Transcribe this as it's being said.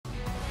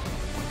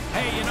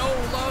Hey, you know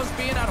who loves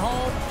being at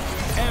home?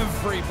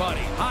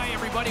 Everybody. Hi,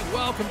 everybody.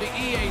 Welcome to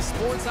EA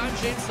Sports. I'm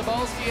James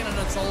Cebulski, and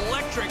it's an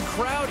electric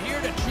crowd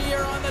here to cheer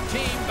on the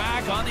team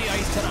back on the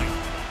ice tonight.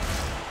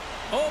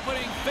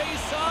 Opening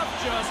face-off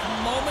just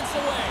moments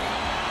away.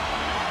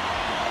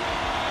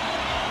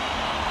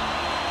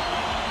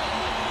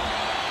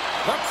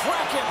 The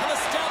Kraken have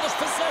established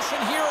possession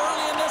here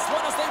early in this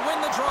one as they win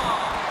the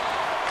draw.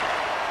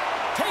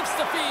 Takes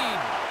the feed.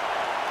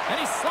 And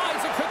he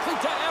slides it quickly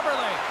to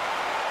Eberle.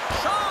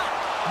 Shot!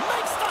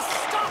 Makes the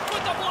stop with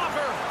the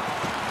blocker.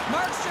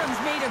 Markstrom's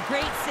made a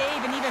great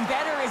save, and even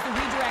better is the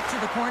redirect to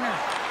the corner.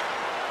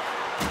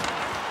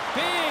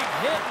 Big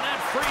hit, and that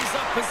frees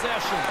up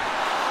possession.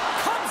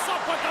 Comes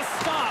up with the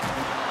stop.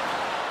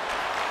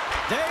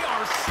 They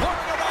are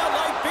swarming around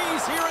like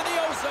bees here in the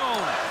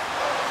O-zone.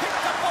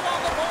 Picked up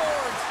along the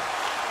boards.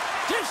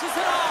 Dishes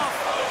it off.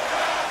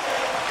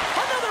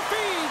 Another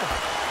feed.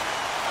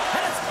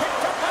 And it's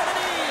picked up by the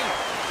knee.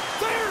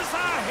 There's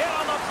a hit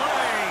on the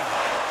play.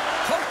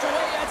 Poked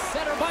away at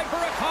center by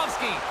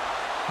Burakovsky.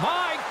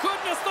 My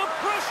goodness, the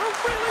pressure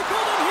really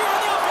building here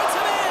in the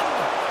offensive end.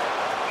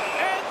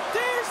 And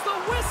there's the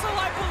whistle.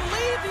 I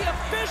believe the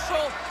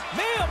official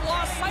may have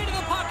lost sight of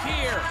the puck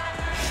here.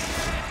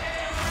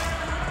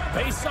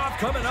 Face-off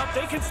coming up.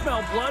 They can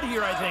smell blood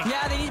here, I think.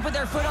 Yeah, they need to put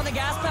their foot on the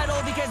gas pedal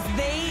because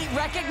they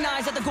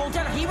recognize that the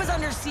goaltender, he was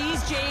under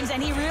siege, James,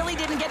 and he really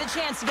didn't get a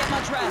chance to get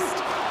much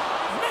rest.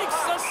 Makes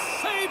the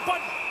save,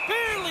 but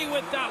barely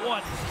with that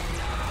one.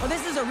 Well,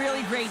 this is a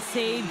really great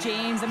save,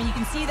 James. I mean, you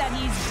can see that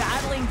he's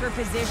battling for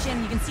position.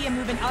 You can see him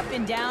moving up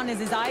and down as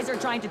his eyes are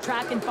trying to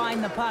track and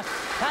find the puck.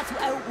 That's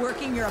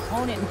outworking your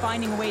opponent and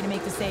finding a way to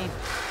make the save.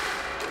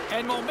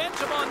 And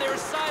momentum on their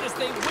side as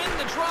they win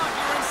the draw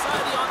here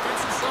inside the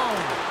offensive zone.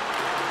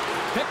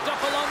 Picked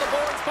up along the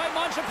boards by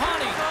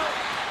Mangiapane.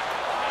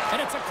 And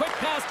it's a quick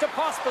pass to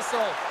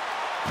Pospisil.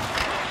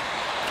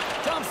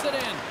 Dumps it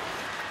in.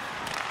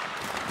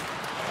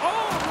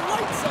 Oh,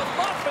 lights him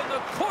up in the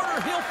corner.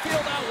 He'll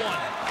feel that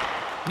one.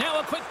 Now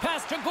a quick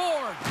pass to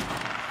Gord.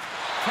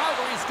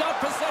 Calgary's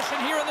got possession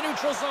here in the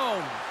neutral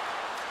zone.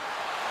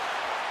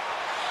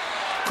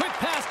 Quick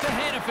pass to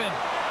Hanifin.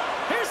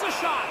 Here's the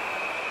shot.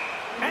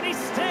 And he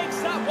stakes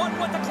that one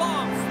with the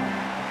glove.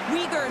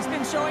 Uyghur's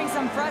been showing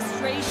some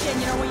frustration.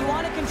 You know, when you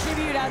want to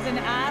contribute as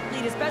an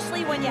athlete,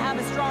 especially when you have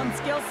a strong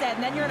skill set,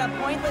 and then you're in a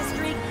pointless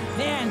streak,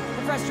 then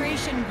the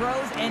frustration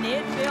grows and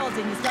it builds,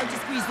 and you start to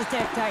squeeze the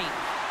stick tight.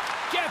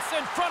 Gets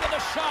in front of the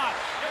shot.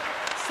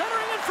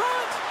 Centering in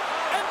front.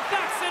 And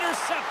that's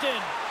intercepted.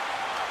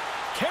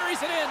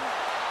 Carries it in.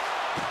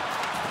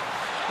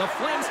 The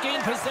Flames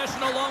gain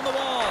possession along the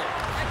wall.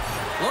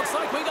 Looks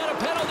like we got a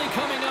penalty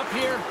coming up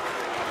here.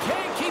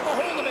 Can't keep a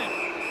hold of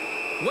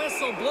it.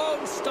 Whistle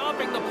blown,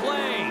 stopping the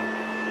play.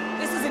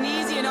 This is an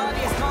easy and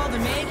obvious call to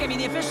make. I mean,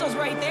 the official's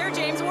right there,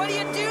 James. What are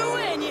you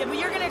doing?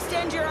 You're going to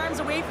extend your arms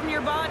away from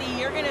your body.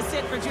 You're going to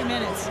sit for 2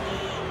 minutes.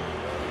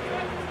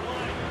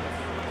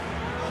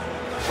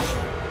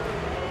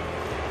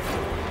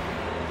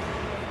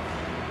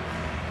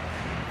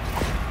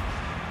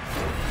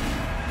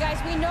 Guys,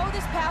 we know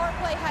this power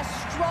play has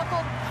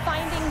struggled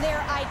finding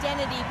their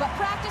identity, but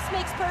practice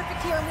makes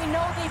perfect here, and we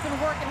know they've been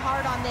working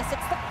hard on this.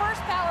 It's the first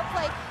power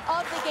play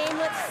of the game.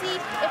 Let's see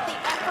if the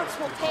efforts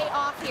will pay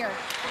off here.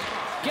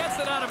 Gets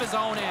it out of his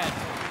own end.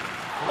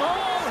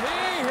 Oh,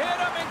 he hit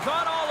him and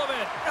got all of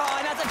it.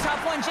 Oh, and that's a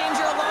tough one, James.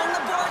 You're along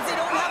the boards. They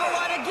don't have a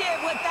lot of give.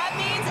 What that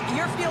means,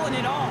 you're feeling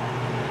it all.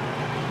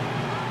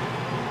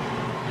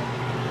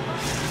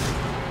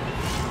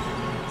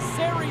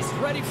 Series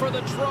ready for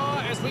the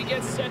draw as we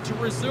get set to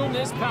resume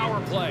this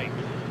power play.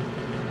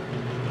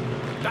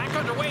 Back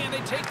underway, and they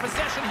take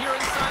possession here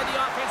inside the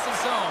offensive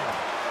zone.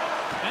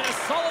 And a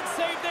solid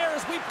save there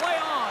as we play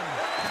on.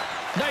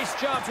 Nice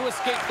job to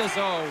escape the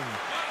zone.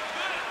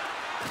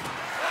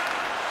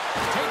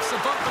 Takes a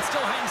bump, but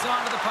still hangs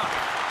on to the puck.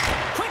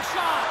 Quick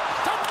shot!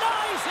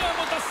 Denies him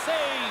with the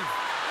save!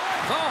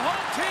 The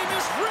home team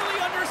is really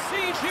under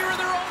siege here in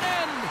their own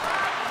end.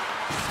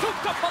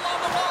 Scooped up along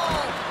the wall.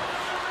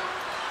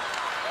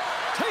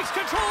 Takes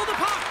control of the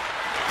puck.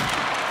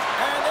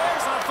 And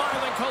there's a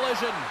violent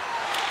collision.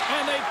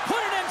 And they put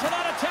it into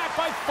that attack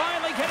by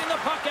finally getting the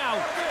puck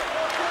out.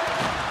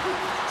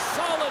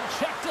 Solid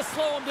check to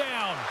slow him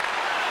down.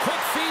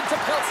 Quick feed to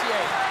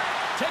Peltier.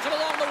 Taken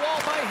along the wall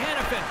by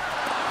Hanifin.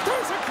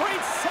 There's a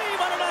great save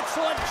on an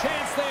excellent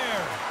chance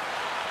there.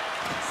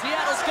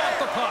 Seattle's got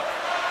the puck.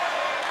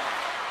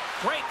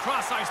 Great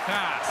cross-ice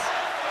pass.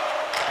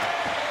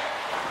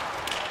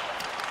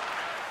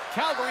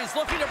 Calgary's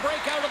looking to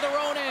break out of their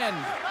own end.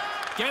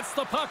 Gets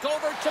the puck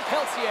over to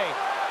Peltier.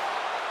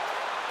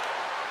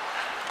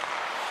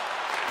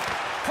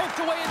 Poked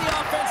away in the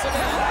offensive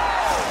end.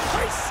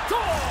 They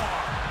score!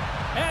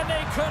 And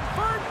they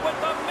convert with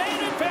the main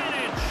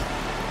advantage.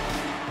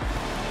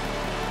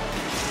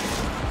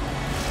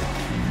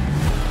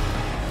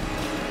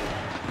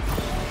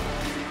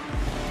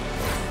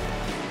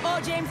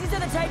 Oh, James, these are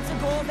the types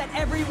of goals that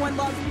everyone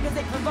loves because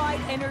they provide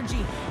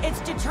energy. It's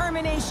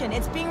determination.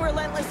 It's being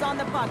relentless on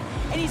the puck.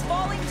 And he's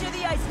falling to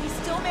the ice, and he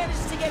still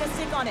manages to get a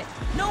stick on it.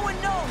 No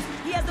one knows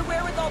he has the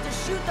wherewithal to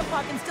shoot the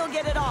puck and still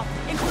get it off,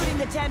 including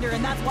the tender,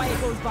 and that's why it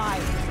goes by.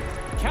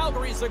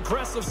 Calgary's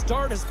aggressive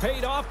start has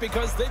paid off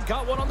because they've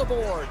got one on the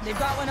board. They've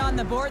got one on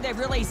the board. They've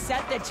really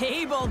set the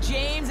table,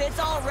 James. It's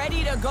all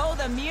ready to go.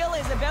 The meal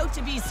is about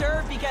to be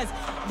served because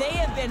they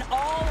have been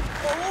all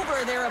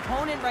over their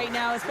opponent right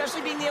now, especially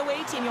being the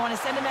away team. You want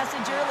to send a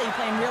message early,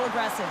 playing real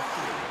aggressive.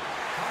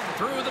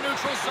 Through the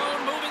neutral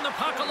zone, moving the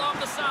puck along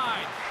the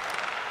side.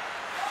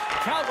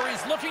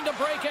 Calgary's looking to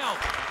break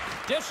out.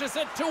 Dishes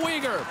it to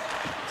Uyghur.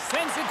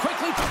 Sends it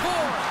quickly to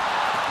Gore.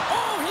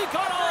 Oh, he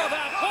got all of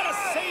that. What a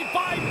save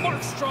by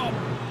Markstrom.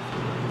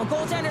 Well,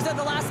 goaltenders are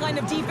the last line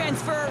of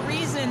defense for a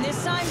reason. This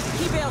time,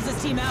 he bails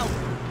his team out.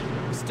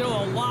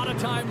 Still a lot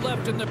of time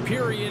left in the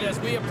period as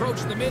we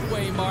approach the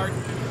midway mark.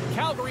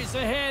 Calgary's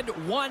ahead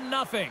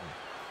 1-0.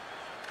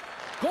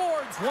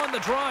 Gord's won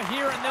the draw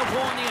here, and they'll go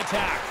on the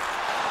attack.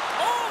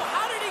 Oh,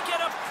 how did he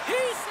get a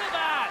piece of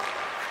that?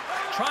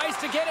 Tries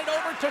to get it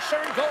over to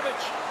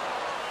Sharangovich.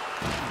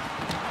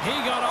 He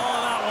got all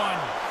of that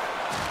one.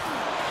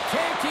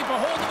 Can't keep a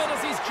hold of it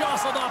as he's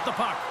jostled off the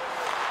puck.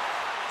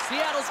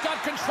 Seattle's got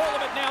control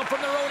of it now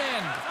from their own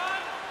end.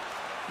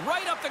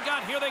 Right up the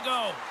gut, here they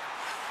go.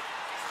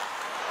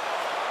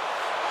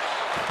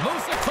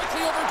 Moves it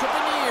quickly over to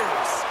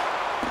Beniers.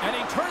 And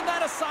he turned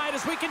that aside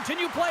as we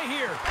continue play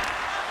here.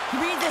 He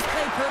reads this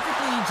play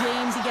perfectly,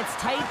 James. He gets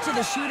tight to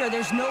the shooter.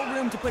 There's no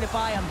room to put it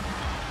by him.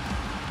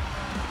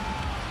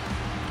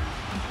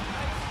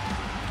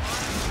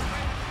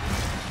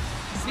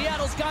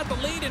 Seattle's got the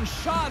lead in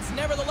shots.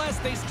 Nevertheless,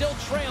 they still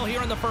trail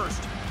here in the first.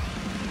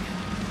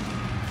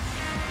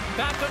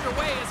 Back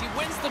underway as he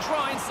wins the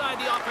draw inside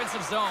the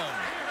offensive zone.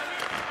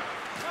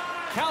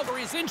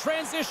 Calgary's in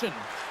transition.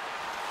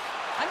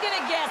 I'm going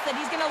to guess that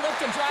he's going to look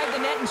to drive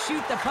the net and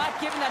shoot the puck,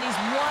 given that he's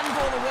one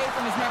goal away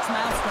from his next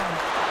milestone.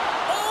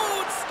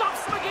 Oh, it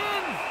stops him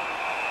again!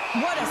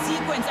 What a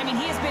sequence. I mean,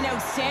 he has been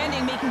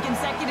outstanding, making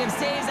consecutive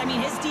saves. I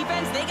mean, his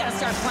defense, they got to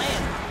start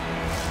playing.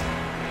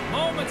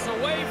 Moments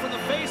away from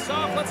the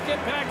face-off. Let's get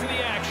back to the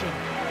action.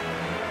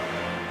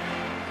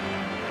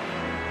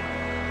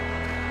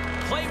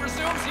 Play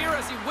resumes here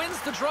as he wins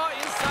the draw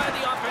inside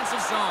the offensive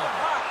zone.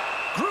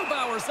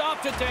 Grubauer's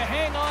opted to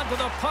hang on to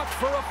the puck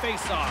for a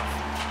face-off.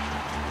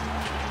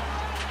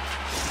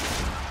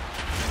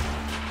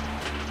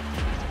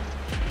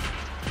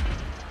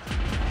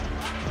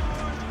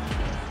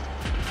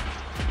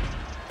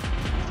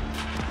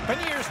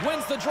 Beniers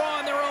wins the draw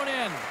on their own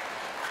end.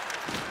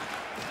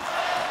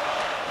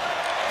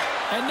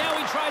 And now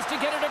he tries to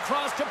get it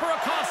across to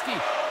Burakovsky.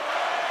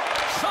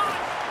 Shot!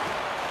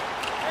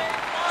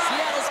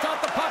 Seattle's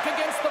got the puck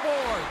against the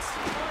boards.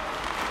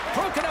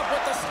 Broken up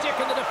with the stick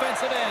in the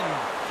defensive end.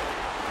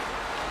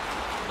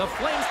 The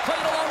Flames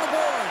played along the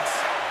boards.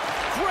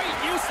 Great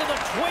use of the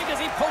twig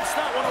as he pokes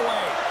that one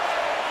away.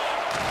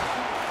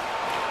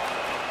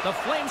 The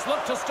Flames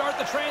look to start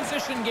the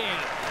transition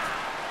game.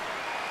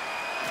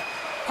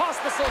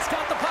 Hospital's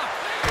got the puck.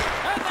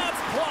 And that's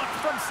blocked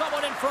from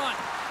someone in front.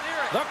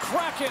 The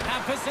Kraken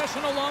have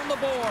possession along the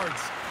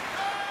boards.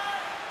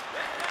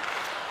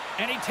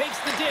 And he takes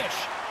the dish.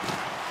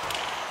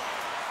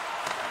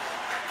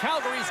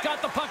 Calgary's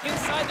got the puck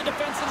inside the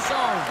defensive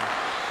zone.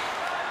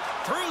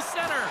 Through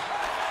center.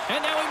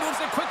 And now he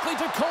moves it quickly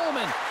to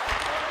Coleman.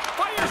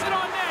 Fires it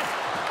on net.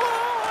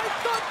 Oh, I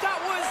thought that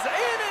was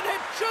in, and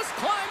it just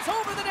climbs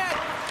over the net.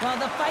 Well,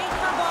 the fight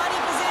for body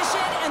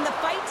position and the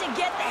fight to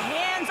get the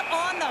hands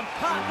on the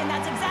puck, and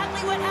that's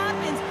exactly what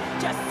happens.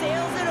 Just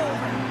sails it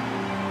over.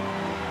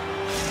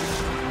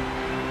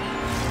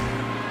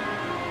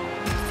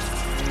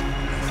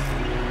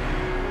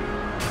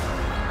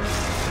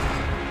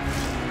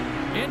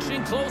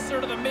 Inching closer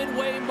to the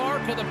midway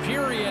mark of the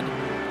period.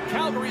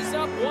 Calgary's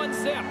up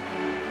 1-0.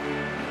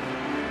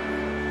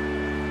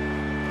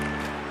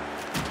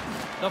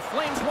 The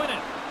Flames win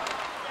it.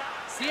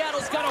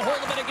 Seattle's got a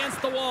hold of it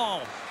against the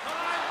wall.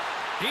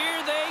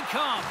 Here they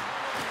come.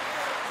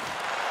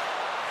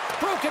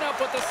 Broken up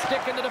with the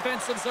stick in the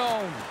defensive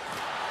zone.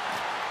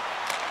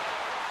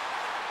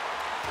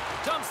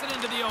 Dumps it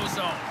into the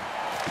O-zone.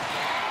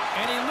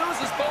 And he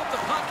loses both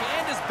the puck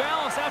and his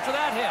balance after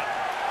that hit.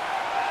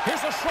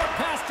 Here's a short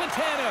pass to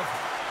Tanev.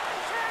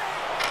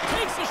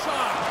 Takes a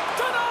shot.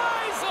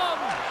 Denies him.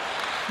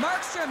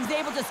 Markstrom's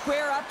able to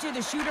square up to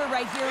the shooter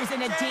right here, who's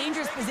in a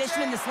dangerous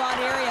position in the slot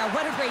area.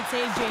 What a great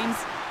save, James.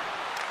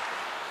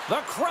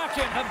 The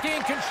Kraken have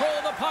gained control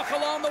of the puck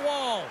along the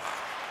wall.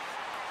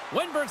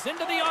 Windberg's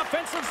into the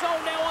offensive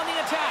zone now on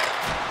the attack.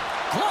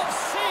 Glove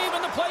save,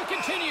 and the play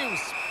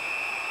continues.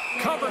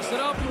 Covers it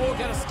up, and we'll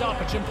get a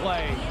stoppage in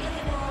play.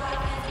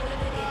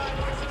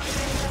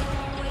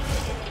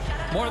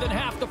 More than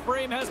half the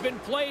frame has been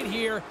played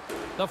here.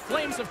 The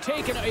Flames have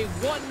taken a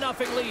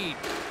 1-0 lead.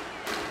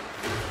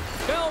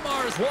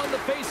 Belmar's won the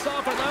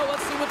face-off, and now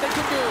let's see what they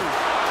can do.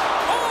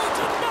 Oh,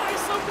 denies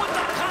him with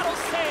the paddle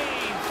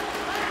save.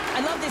 I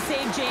love this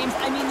save, James.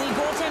 I mean, the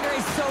goaltender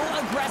is so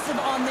aggressive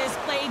on this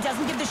play.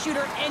 Doesn't give the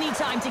shooter any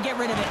time to get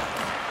rid of it.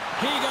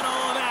 He got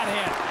all of that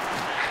hit.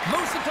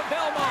 Moves it to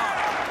Belmar.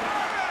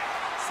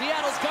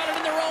 Seattle's got it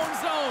in their own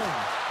zone.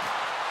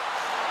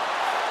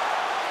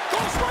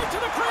 Goes right to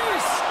the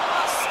crease.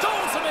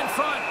 Stones him in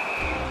front.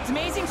 It's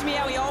amazing to me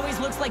how he always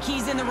looks like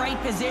he's in the right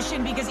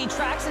position because he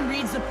tracks and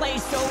reads the play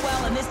so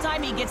well. And this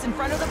time he gets in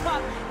front of the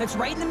puck that's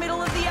right in the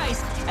middle of the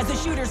ice as the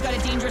shooter's got a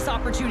dangerous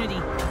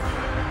opportunity.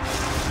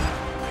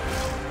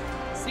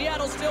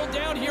 Seattle's still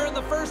down here in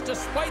the first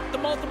despite the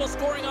multiple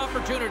scoring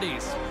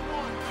opportunities.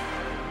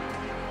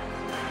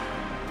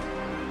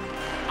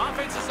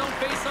 Offense his own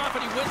face-off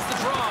and he wins the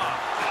draw.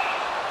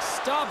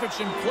 Stoppage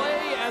in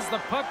play as the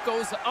puck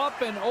goes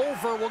up and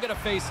over. We'll get a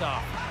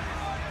face-off.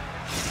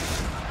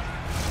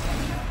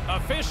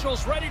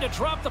 Officials ready to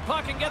drop the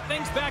puck and get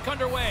things back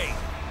underway.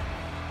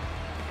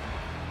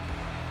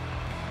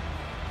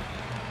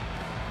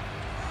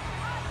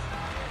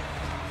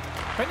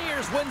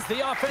 Beniers wins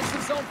the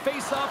offensive zone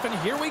face-off, and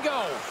here we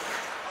go.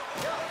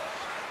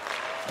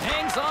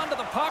 Hangs on to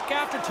the puck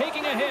after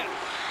taking a hit.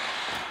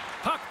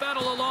 Puck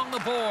battle along the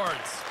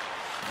boards.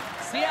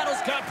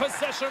 Seattle's got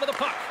possession of the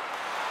puck.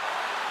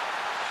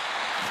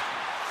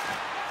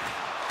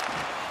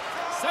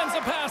 Sends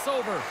a pass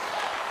over.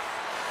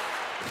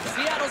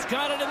 Seattle's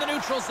got it in the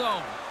neutral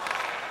zone.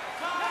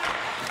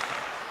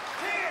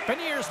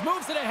 Beniers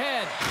moves it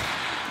ahead.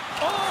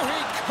 Oh, he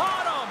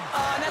caught him!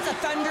 Oh, and that's a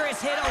thunderous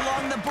hit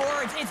along the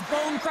boards. It's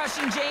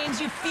bone-crushing, James.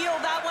 You feel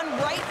that one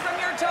right from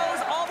your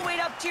toes all the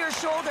way up to your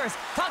shoulders.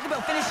 Talk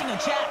about finishing a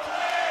check.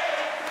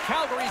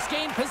 Calgary's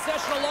gained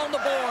possession along the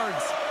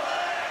boards.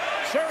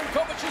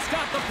 Sharankovic has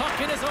got the puck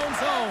in his own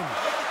zone.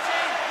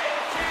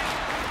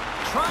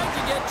 Trying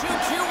to get too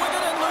cute with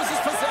it and loses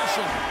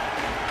possession.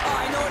 Oh,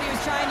 I know what he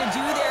was trying to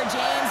do there,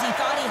 James. He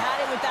thought he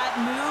had it with that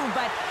move,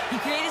 but he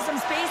created some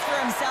space for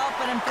himself,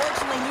 but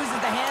unfortunately loses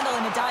the handle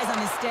and it dies on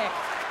his stick.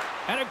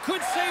 And a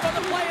good save on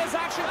the play as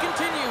action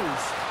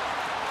continues.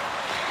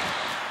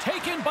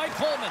 Taken by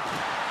Coleman.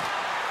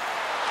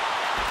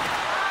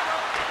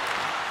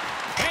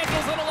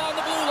 Handles it along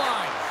the blue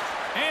line.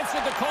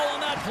 Answered the call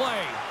on that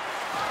play.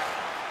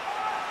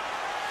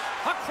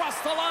 Across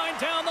the line,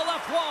 down the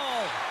left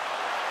wall.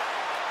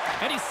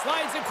 And he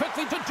slides it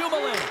quickly to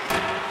Dumoulin.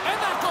 And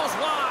that goes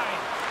wide.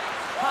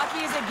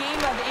 Hockey is a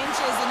game of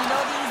inches, and you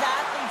know these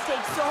athletes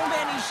take so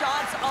many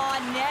shots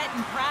on net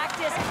in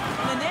practice.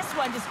 And then this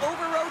one just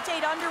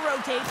over-rotate,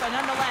 under-rotate, but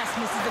nonetheless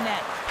misses the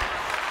net.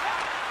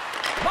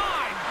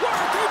 My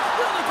word, they've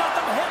really got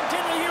them hemmed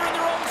in here in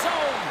their own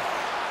zone.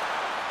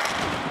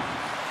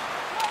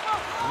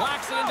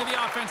 Locks it into the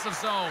offensive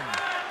zone.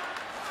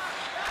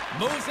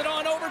 Moves it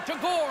on over to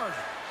Gord.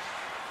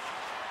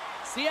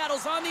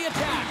 Seattle's on the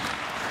attack.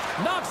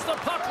 Knocks the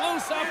puck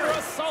loose after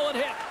a solid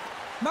hit.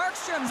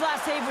 Markstrom's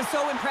last save was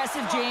so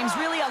impressive, James.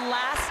 Really a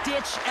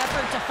last-ditch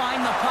effort to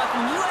find the puck.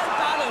 When you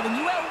out-battle, when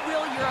you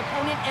out-will your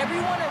opponent,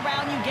 everyone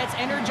around you gets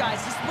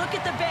energized. Just look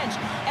at the bench.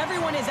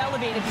 Everyone is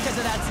elevated because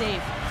of that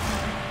save.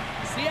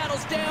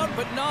 Seattle's down,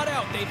 but not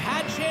out. They've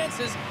had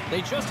chances.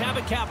 They just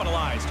haven't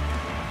capitalized.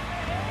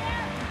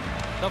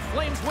 The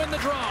Flames win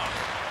the draw.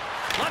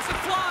 Lets it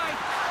fly.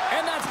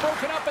 And that's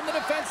broken up in the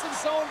defensive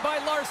zone by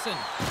Larson.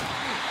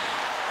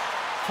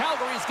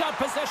 Calgary's got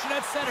possession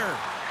at center.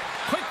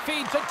 Quick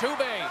feed to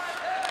Dubé.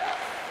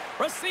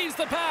 Receives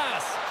the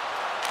pass.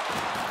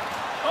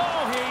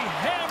 Oh, he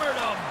hammered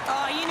him.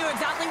 He knew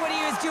exactly what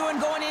he was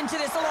doing going into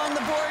this along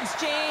the boards,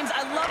 James.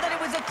 I love that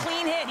it was a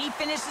clean hit. He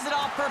finishes it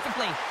off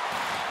perfectly.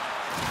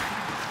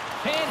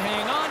 Can't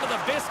hang on to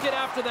the biscuit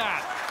after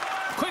that.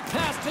 Quick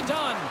pass to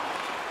Dunn.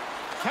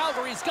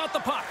 Calgary's got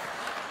the puck.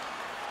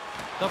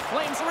 The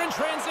Flames are in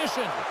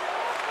transition.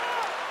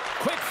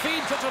 Quick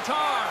feed to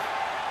Tatar.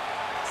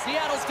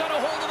 Seattle's got a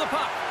hold of the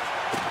puck.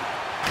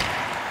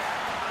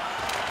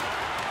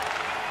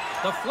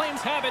 The Flames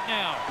have it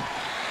now.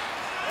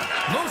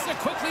 Moves it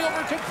quickly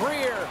over to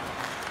Greer.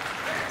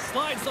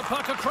 Slides the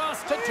puck across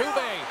to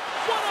Dubé.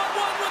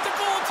 One-on-one with the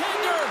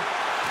goaltender.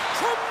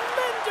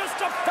 Tremendous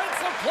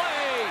defensive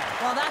play.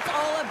 Well, that's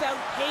all about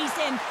pace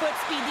and foot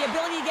speed. The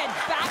ability to get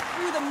back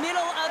through the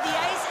middle of the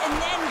ice and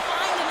then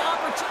find an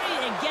opportunity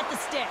to get the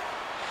stick.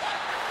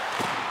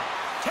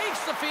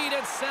 Takes the feed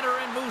at center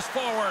and moves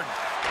forward.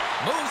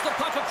 Moves the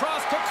puck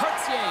across to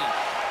Cartier.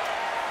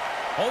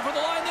 Over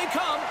the line they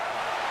come.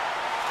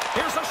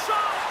 Here's a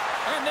shot,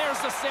 and there's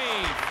the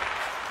save.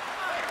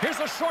 Here's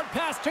a short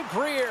pass to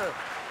Greer.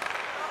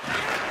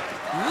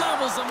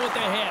 Levels him with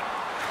the hit.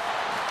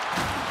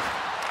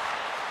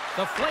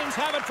 The Flames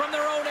have it from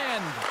their own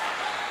end.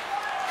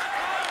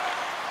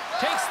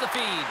 Takes the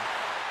feed.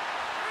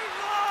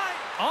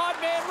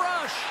 Odd man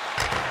rush.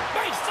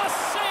 Makes the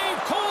save.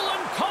 Cool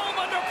and calm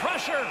under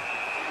pressure.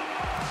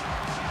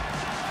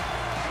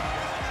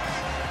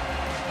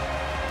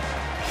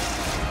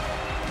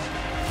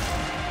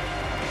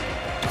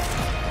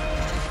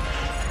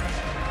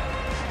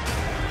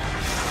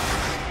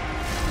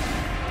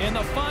 In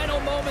the final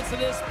moments of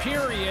this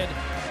period,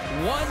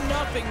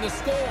 1-0 the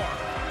score.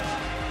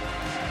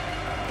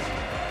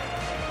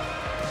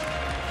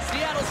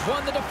 Seattle's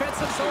won the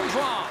defensive zone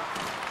draw.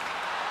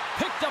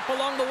 Picked up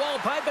along the wall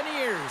by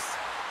Beniers.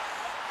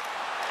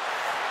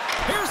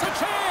 Here's a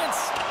chance.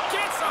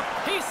 Gets a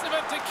piece of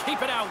it to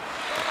keep it out.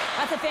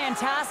 That's a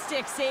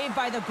fantastic save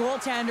by the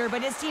goaltender,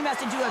 but his team has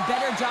to do a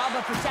better job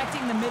of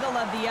protecting the middle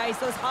of the ice.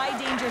 Those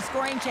high-danger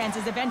scoring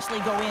chances eventually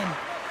go in.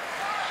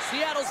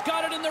 Seattle's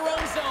got it in their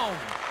own zone.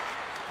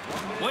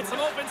 With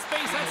some open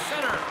space at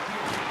center.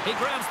 He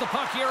grabs the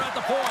puck here at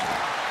the point.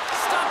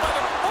 Stop by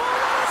the...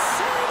 Oh,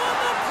 save on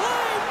the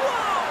play!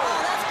 Wow! Oh,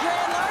 that's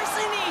grand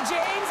larceny,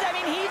 James. I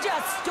mean, he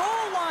just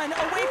stole one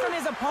away from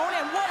his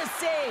opponent. What a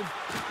save.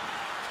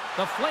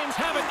 The Flames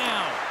have it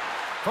now.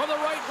 From the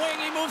right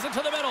wing, he moves it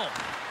to the middle.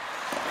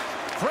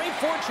 Great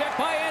forecheck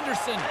by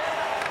Anderson.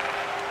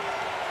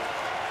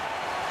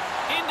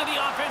 Into the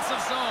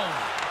offensive zone.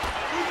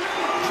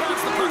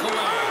 Drops the puck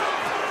away.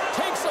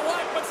 Takes a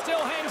whack, but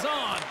still hangs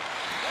on.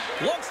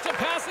 Looks to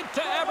pass it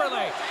to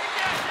Eberle.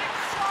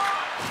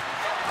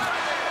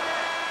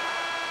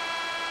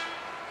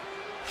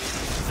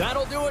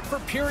 That'll do it for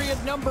period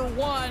number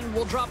 1.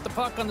 We'll drop the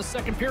puck on the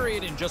second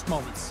period in just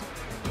moments.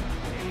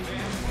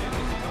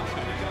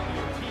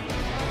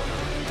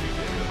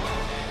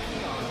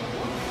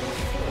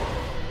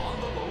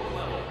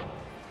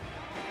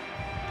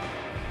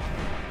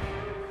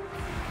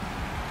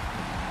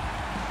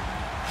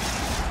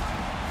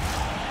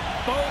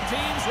 Both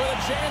teams with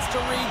a chance to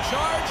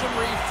recharge and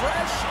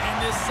refresh, and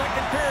this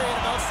second period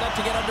about set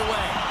to get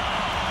underway.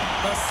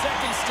 The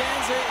second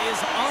stanza is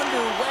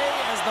underway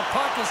as the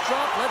puck is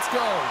dropped. Let's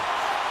go.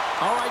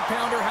 All right,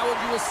 Pounder, how would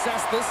you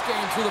assess this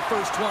game through the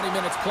first 20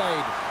 minutes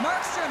played?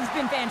 Markstrom's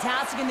been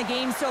fantastic in the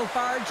game so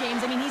far,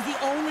 James. I mean, he's the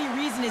only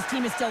reason his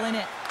team is still in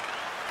it.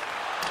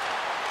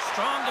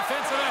 Strong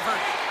defensive effort.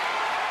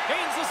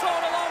 Gains the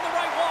zone along the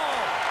right wall.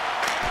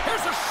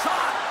 Here's a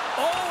shot.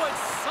 Oh, and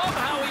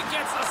somehow he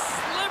gets a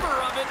sliver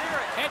of it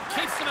and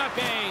keeps him at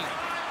bay.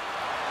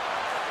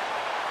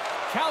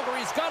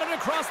 Calgary's got it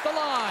across the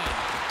line.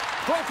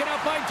 Broken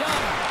out by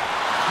Dunn.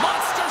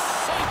 Monster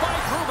save by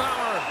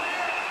Grubauer.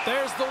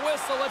 There's the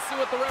whistle. Let's see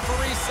what the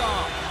referee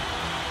saw.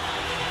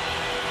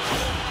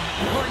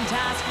 Important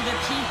task for the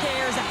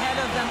PKers ahead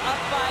of them,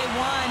 up by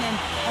 1, and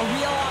a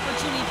real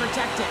opportunity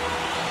protected.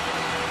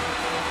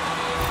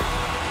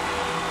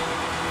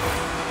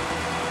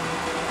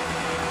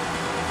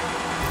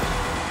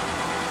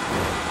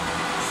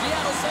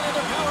 Seattle sending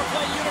their power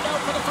play unit out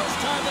for the first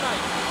time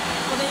tonight.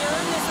 Well, they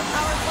earned this with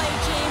power play,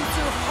 James,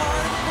 through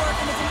hard work,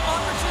 and it's an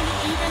opportunity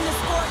to even the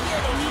score here.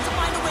 They need to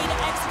find a way to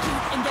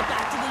execute and get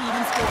back to the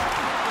even score.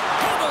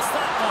 Handles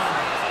that one.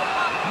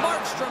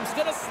 Markstrom's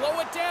going to slow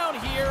it down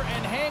here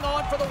and hang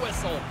on for the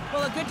whistle.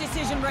 Well, a good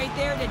decision right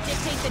there to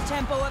dictate the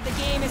tempo of the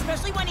game,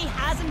 especially when he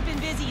hasn't been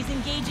busy. He's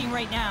engaging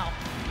right now.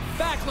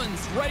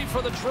 Backlund's ready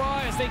for the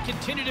draw as they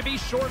continue to be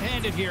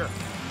shorthanded here.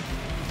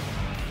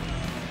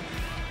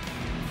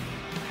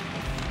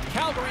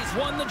 Calgary's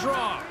won the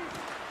draw.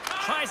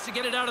 Tries to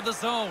get it out of the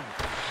zone.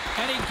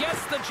 And he gets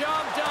the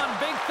job done.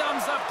 Big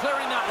thumbs up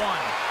clearing that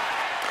one.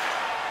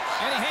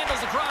 And he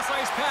handles a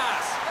cross-ice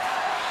pass.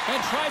 And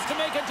tries to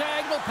make a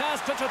diagonal pass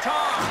to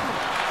Tatar.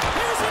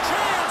 Here's a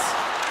chance!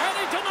 And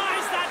he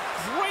denies that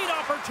great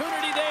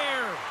opportunity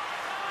there.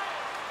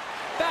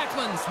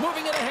 Backlund's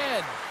moving it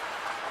ahead.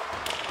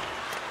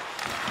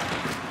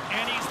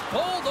 And he's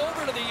pulled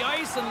over to the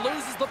ice and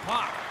loses the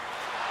puck.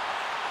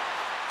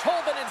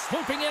 Tolbin is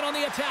swooping in on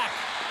the attack.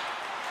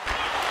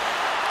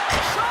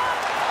 Shot!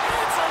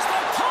 Answers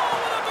the call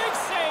with a big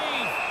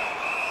save!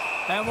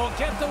 And we'll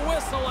get the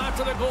whistle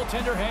after the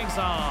goaltender hangs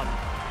on.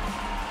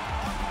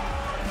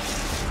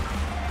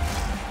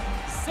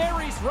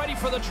 Sari's ready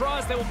for the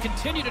draws. They will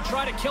continue to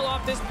try to kill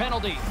off this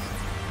penalty.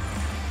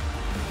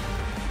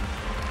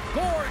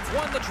 Gord's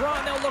won the draw,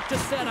 and they'll look to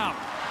set up.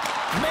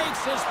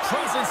 Makes his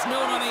presence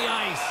known on the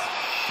ice.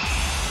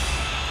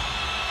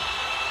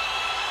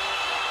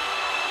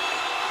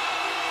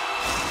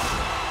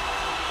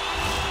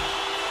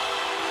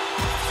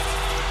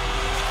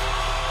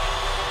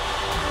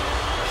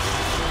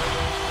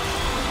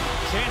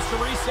 Chance to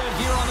reset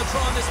here on the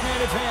draw on this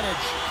man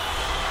advantage.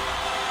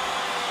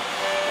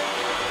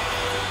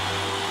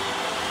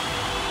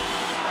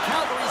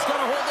 Calgary's got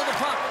a hold of the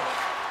puck.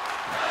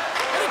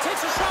 And he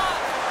takes a shot.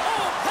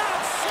 Oh,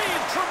 bad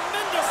save.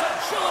 Tremendous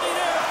agility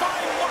there by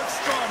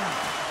Markstrom.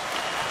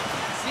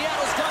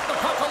 Seattle's got the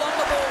puck along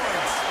the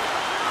boards.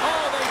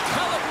 Oh, they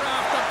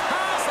telegraph the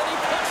pass, and he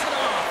picks it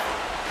off.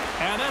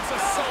 And that's a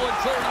solid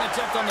clearing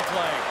attempt on the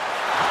play.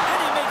 And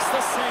he makes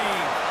the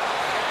save.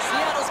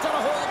 Seattle's got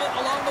a hold of it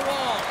along the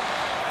wall.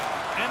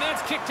 And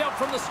that's kicked out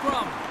from the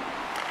scrum.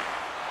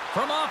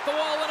 From off the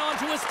wall and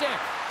onto his stick.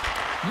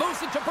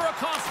 Moves it to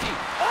Burakovsky.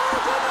 Oh,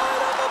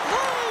 denied on the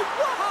play!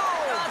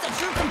 Wow! That's a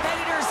true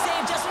competitor's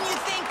save. Just when you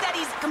think that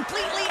he's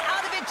completely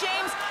out of it,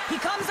 James, he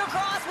comes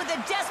across with a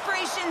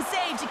desperation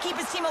save to keep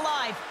his team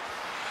alive.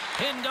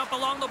 Pinned up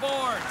along the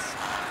boards.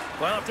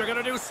 Well, if they're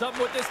going to do something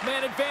with this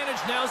man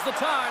advantage, now's the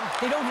time.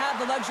 They don't have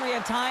the luxury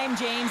of time,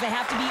 James. They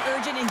have to be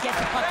urgent and get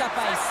the puck up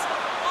ice.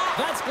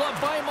 That's gloved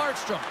by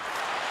Markstrom.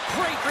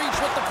 Great reach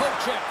with the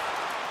poke check.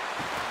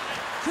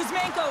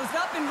 Kuzmenko's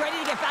up and ready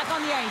to get back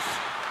on the ice.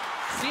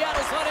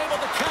 Seattle's unable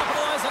to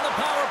capitalize on the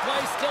power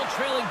play, still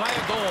trailing by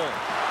a goal.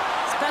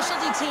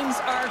 Specialty teams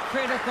are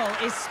critical,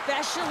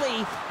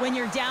 especially when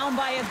you're down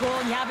by a goal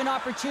and you have an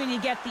opportunity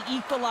to get the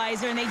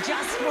equalizer, and they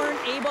just weren't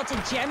able to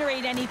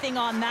generate anything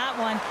on that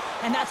one.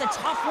 And that's a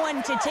tough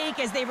one to take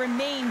as they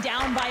remain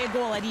down by a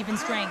goal at even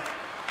strength.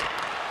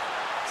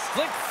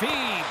 Slick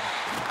feed.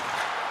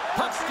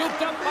 Puck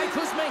scooped up by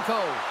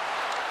Kuzmenko.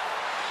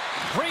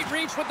 Great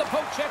reach with the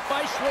poke check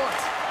by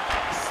Schwartz.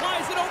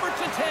 Slides it over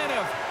to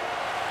Tanev.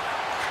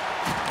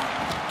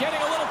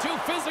 Getting a little too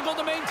physical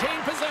to maintain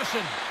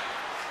possession.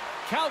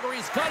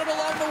 Calgary's got it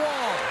along the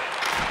wall.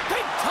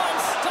 Big time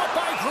stop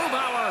by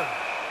Grubauer.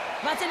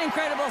 That's an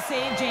incredible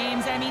save,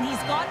 James. I mean,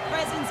 he's got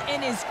presence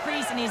in his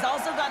crease, and he's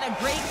also got a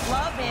great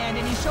glove hand,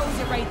 and he shows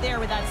it right there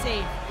with that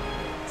save.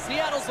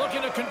 Seattle's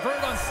looking to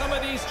convert on some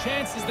of these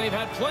chances. They've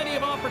had plenty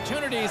of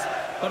opportunities,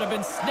 but have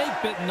been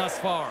snake-bitten thus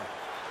far.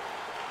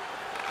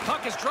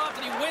 Puck is dropped,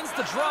 and he wins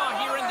the draw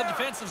here in the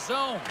defensive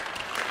zone.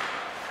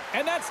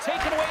 And that's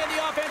taken away in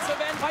the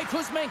offensive end by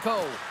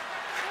Kuzmenko.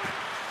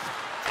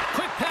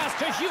 Quick pass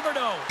to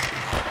Huberdeau.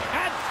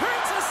 And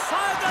turns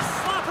aside the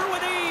slapper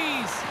with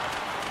ease.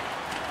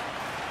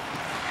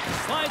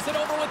 Slides it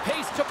over with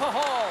pace to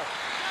Pahal.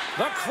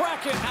 The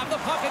Kraken have the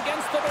puck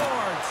against the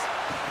boards.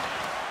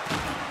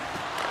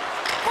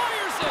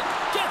 Fires it.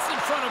 Gets in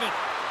front of it.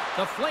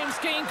 The Flames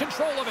gain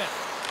control of it.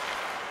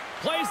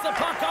 Plays the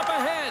puck up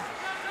ahead.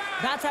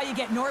 That's how you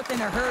get north in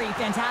a hurry.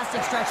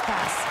 Fantastic stretch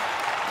pass.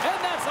 And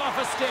that's off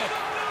a stick.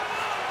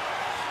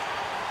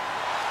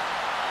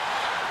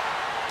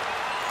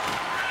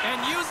 And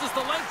uses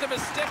the length of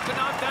his stick to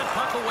knock that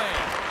puck away.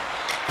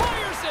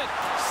 Fires it!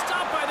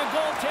 Stopped by the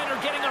goaltender,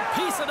 getting a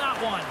piece of that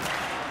one.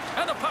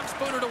 And the puck's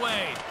booted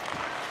away.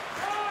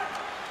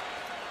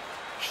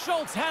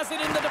 Schultz has it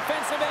in the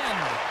defensive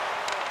end.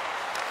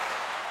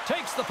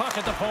 Takes the puck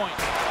at the point.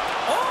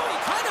 Oh, he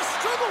kind of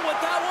struggled with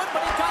that one,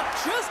 but he got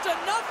just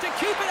enough to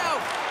keep it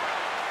out.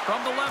 From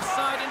the left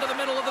side into the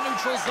middle of the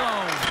neutral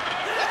zone.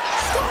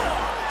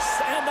 Scores!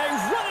 And they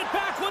run it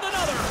back with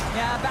another.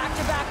 Yeah,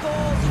 back-to-back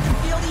goals. You can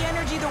feel the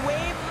energy, the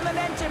wave, the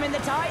momentum, and the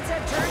tides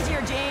have turned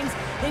here, James.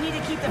 They need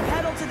to keep the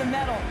pedal to the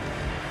metal.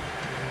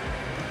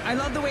 I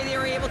love the way they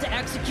were able to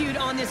execute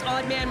on this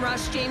odd man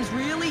rush. James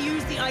really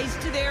used the ice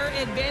to their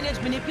advantage,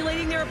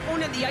 manipulating their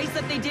opponent, the ice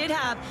that they did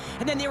have,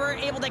 and then they were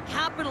able to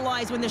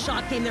capitalize when the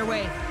shot came their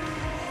way.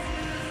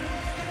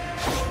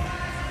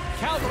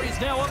 Calgary's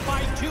now up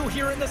by 2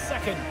 here in the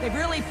second. They've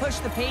really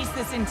pushed the pace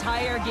this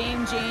entire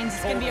game, James.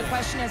 It's going to be a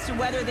question as to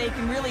whether they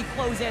can really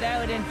close it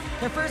out, and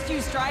their first few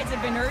strides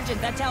have been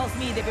urgent. That tells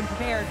me they've been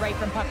prepared right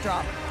from puck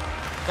drop.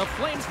 The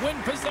Flames win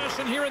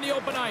possession here in the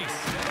open ice.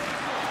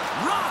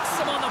 Rocks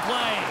him on the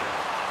play.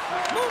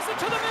 Moves it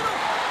to the middle.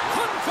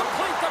 Couldn't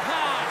complete the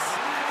pass.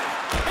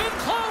 In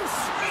close.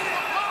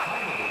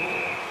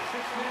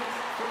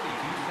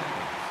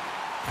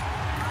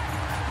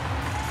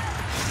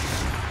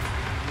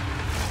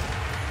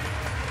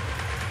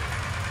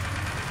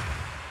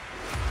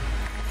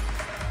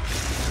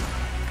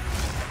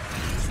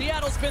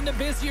 Seattle's been the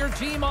busier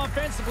team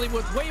offensively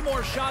with way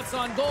more shots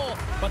on goal,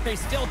 but they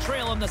still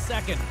trail in the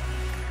second.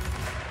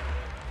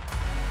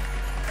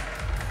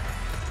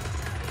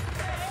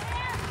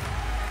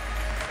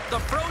 The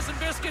frozen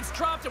biscuits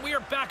dropped, and we are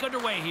back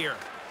underway here.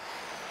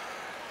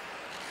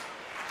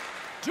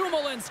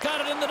 Dumoulin's got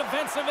it in the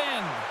defensive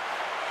end.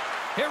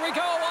 Here we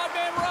go, odd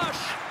man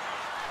rush.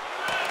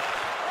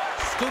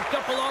 Scooped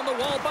up along the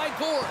wall by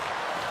Gord.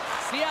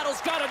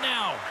 Seattle's got it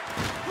now.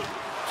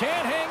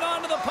 Can't hang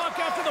on to the puck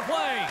after the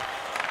play.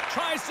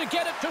 Tries to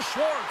get it to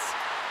Schwartz.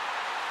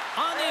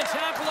 On the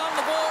attack along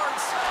the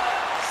boards.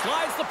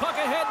 Slides the puck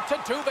ahead to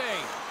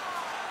Dubé.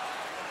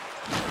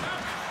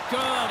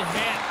 Good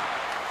hit.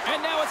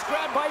 And now it's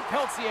grabbed by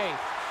Peltier.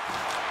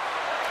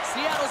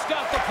 Seattle's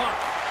got the puck.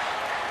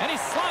 And he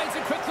slides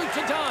it quickly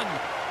to Dunn.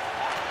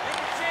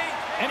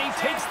 And he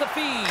takes the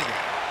feed.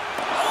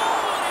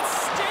 Oh, and it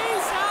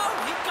stays out.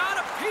 He got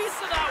a piece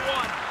of that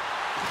one.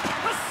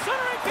 The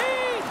centering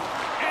feed.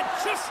 And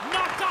just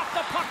knocked off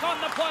the puck on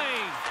the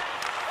play.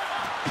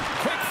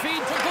 Quick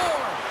feed to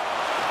Gord.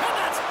 And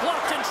that's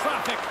blocked in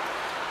traffic.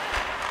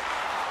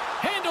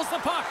 Handles the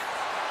puck.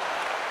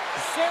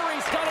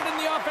 Sari's got it in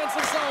the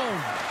offensive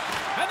zone.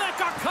 And that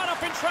got cut up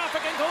in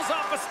traffic and goes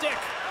off a stick.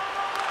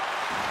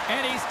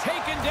 And he's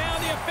taken down.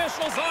 The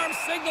official's arm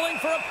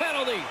signaling for a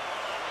penalty.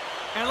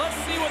 And let's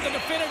see what the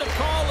definitive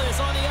call is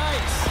on the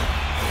ice.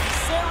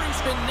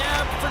 Sari's been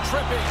nabbed for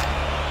tripping.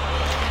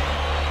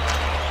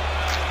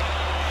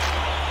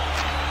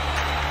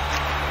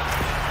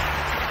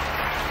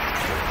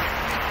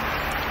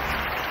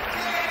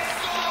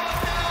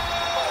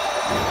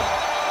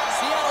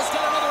 Seattle's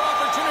got another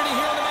opportunity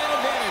here in the man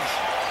advantage.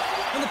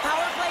 When the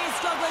power play is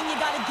struggling, you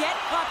got to get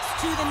pucks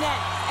to the net,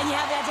 and you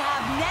have to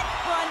have net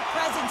front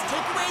presence.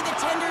 Take away the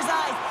tender's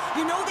eyes.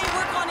 You know they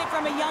work on it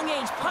from a young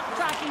age. Puck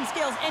tracking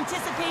skills,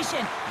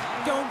 anticipation.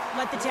 Don't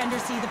let the tender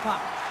see the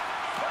puck.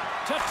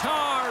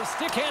 Tatar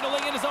stick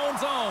handling in his own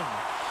zone.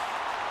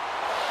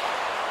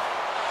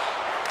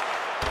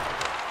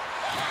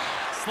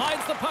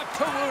 Slides the puck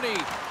to Rooney.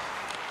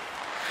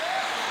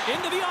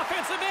 Into the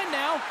offensive end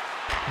now.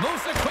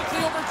 Moves it quickly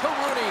over to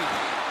Rooney.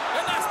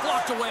 And that's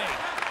blocked away.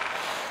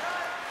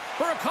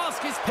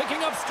 Burakovsky's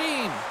picking up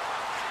steam.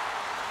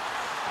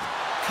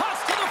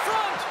 Cuts to the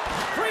front.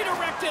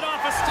 Redirected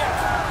off a stick.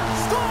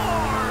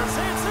 Scores!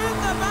 It's in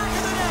the back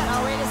of the net.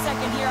 Now, wait a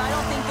second here. I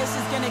don't think this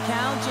is going to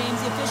count, James.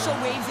 The official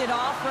waves it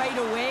off right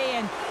away,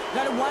 and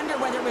got to wonder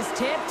whether it was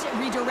tipped,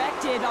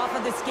 redirected off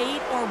of the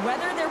skate, or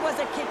whether there was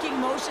a kicking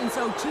motion.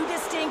 So two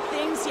distinct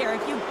things here.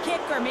 If you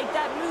kick or make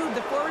that move,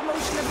 the forward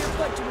motion of your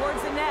foot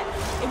towards the net,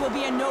 it will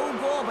be a no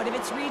goal. But if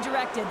it's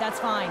redirected, that's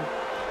fine.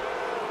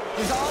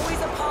 There's always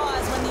a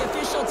pause when the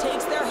official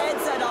takes their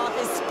headset off,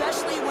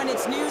 especially when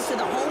it's news to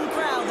the home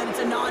crowd that it's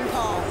a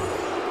non-call.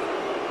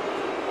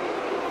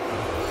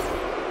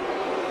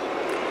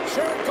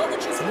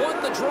 Sherikovic has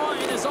won the draw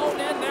in his own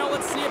end. Now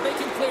let's see if they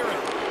can clear it.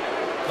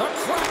 The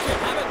Kraken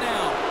have it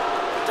now.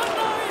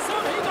 Denies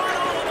him. He got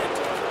all of it.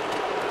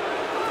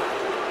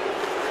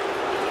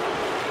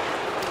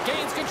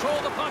 Gains control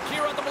of the puck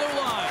here on the blue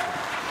line.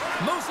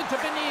 Moves it to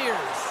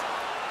Beniers.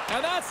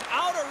 And that's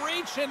out of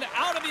reach and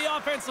out of the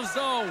offensive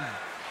zone.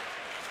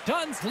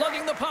 Dunn's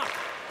lugging the puck.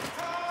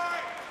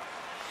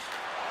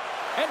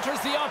 Enters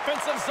the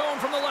offensive zone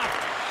from the left.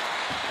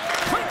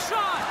 Quick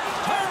shot.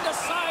 Turned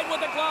aside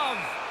with a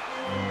glove.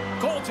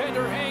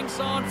 Goaltender hangs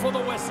on for the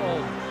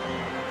whistle.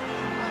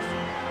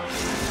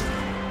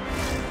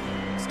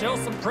 Still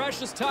some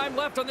precious time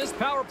left on this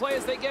power play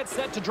as they get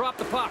set to drop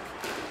the puck.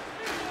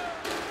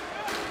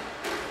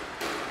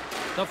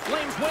 The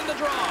Flames win the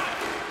draw.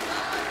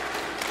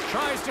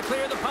 Tries to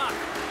clear the puck.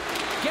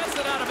 Gets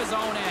it out of his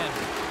own end.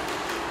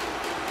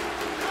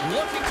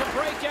 Looking to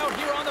break out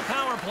here on the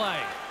power play.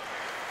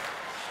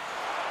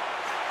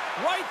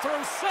 Right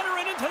through center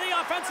and into the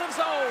offensive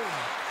zone.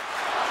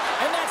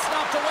 And that's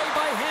knocked away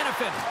by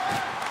Hanifin.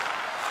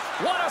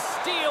 What a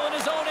steal in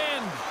his own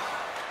end.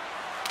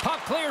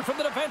 Puck cleared from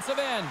the defensive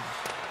end.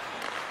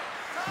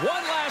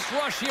 One last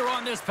rush here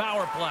on this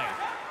power play.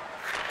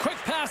 Quick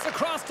pass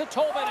across to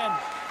Tolvanen.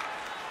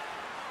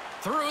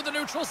 Through the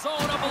neutral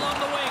zone up along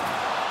the wing.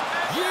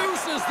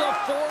 Uses the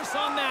force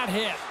on that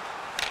hit.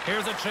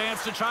 Here's a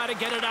chance to try to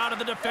get it out of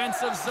the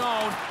defensive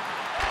zone.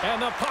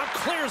 And the puck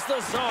clears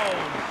the zone.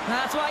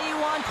 That's why you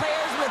want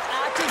players with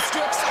active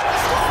sticks.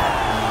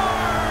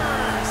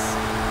 Scores!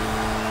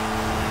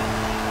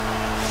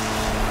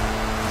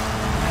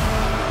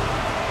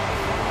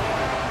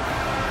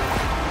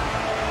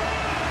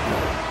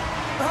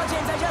 Oh,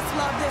 James, I just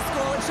love this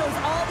goal. It shows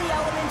all the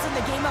elements in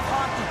the game of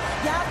hockey.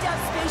 You have to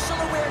have spatial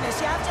awareness.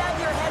 You have to have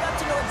your head up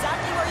to know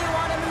exactly where you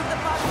want to move the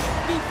puck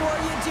before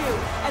you do.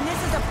 And this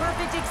is a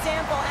perfect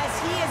example as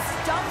he is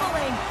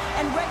stumbling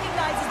and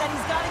recognizes that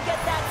he's got to get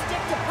that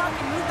stick to puck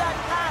and move that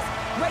pass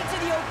right to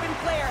the open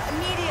player.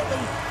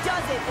 Immediately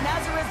does it, and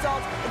as a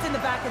result, it's in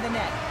the back of the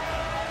net.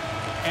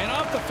 And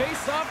off the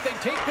face-off, they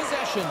take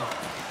possession.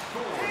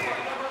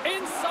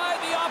 Inside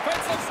the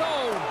offensive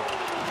zone.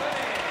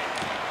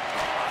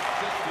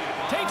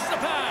 Takes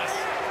the pass.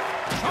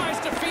 Tries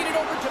to feed it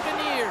over to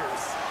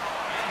Beniers.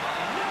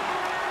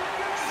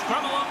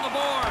 Scrum along the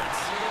boards.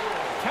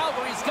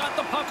 Calgary's got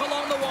the puck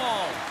along the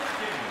wall.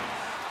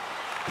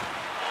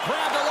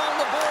 Grabbed along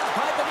the boards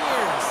by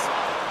Beniers.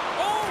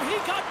 Oh, he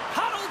got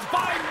paddled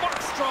by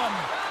Markstrom.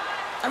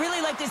 I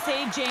really like this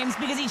save, James,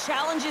 because he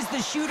challenges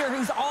the shooter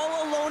who's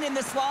all alone in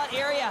the slot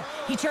area.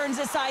 He turns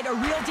aside a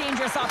real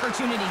dangerous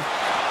opportunity.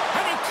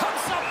 And he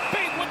comes up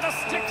big with the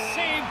stick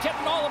save,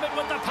 getting all of it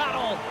with the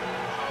paddle.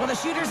 Well, the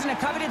shooter's in a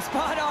coveted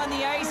spot on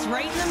the ice,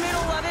 right in the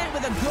middle of it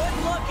with a good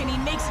look, and he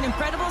makes an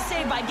incredible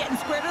save by getting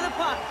square to the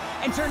puck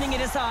and turning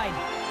it aside.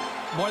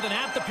 More than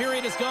half the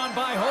period has gone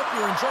by. Hope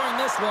you're enjoying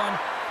this one.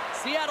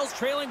 Seattle's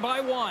trailing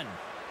by 1.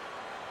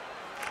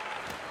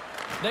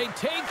 They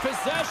take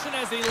possession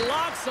as he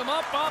locks him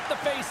up off the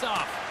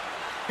faceoff.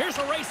 Here's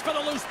a race for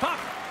the loose puck.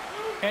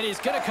 And he's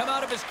going to come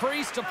out of his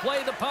crease to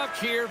play the puck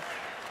here.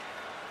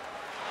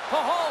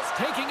 Pujols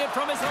taking it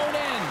from his own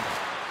end.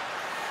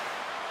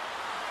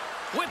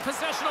 With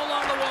possession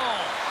along the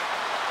wall.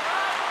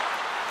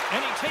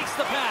 And he takes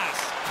the pass.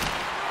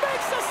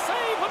 Makes a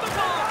save with the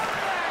glove.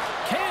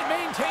 Can't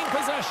maintain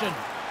possession.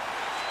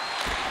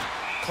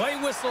 Play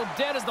whistle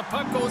dead as the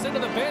puck goes into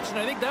the bench, and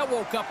I think that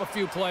woke up a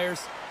few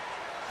players.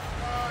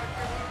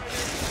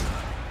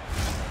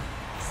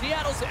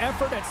 Seattle's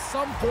effort at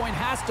some point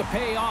has to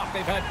pay off.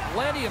 They've had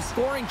plenty of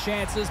scoring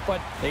chances,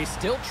 but they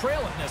still trail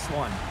in this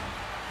one.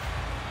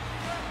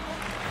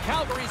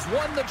 Calgary's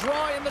won the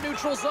draw in the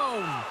neutral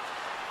zone.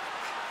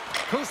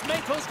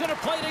 Kuzmenko's going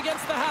to play it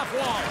against the half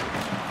wall.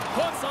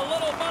 Puts a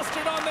little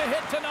mustard on the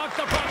hit to knock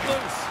the puck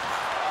loose.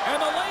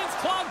 And the lane's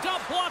clogged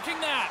up blocking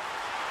that.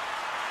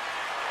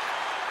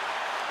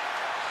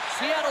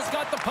 Seattle's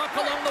got the puck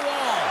along the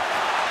wall.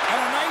 And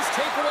a nice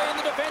takeaway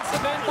in the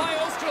defensive end by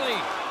Osterley.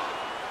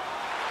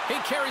 He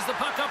carries the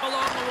puck up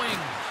along the wing.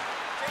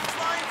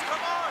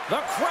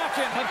 The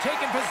Kraken have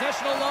taken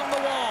possession along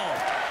the wall.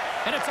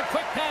 And it's a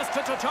quick pass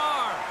to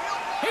Tatar.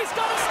 He's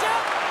got a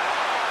step.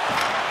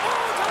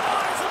 Oh,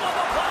 denies him on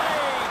the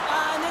play.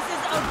 And this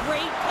is a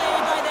great play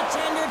by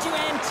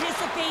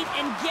skate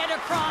and get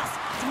across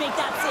to make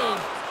that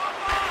save.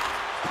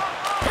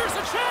 Here's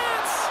a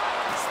chance!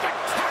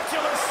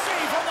 Spectacular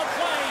save on the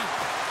play!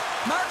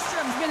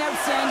 Markstrom's been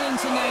outstanding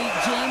tonight,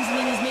 James. I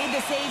mean, he's made the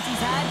saves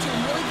he's had to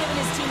and really given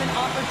his team an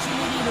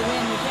opportunity to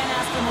win. We can't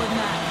ask for more than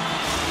that.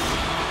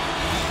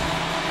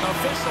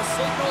 Official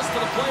signals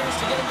for the players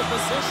to get into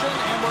position,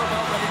 and we're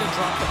about ready to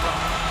drop the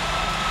puck.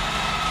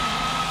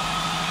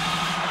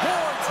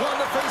 Boards won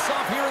the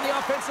face-off here in the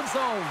offensive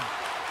zone.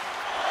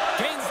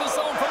 Gains the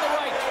zone from the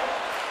right.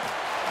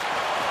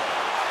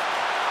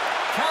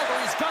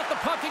 Calgary's got the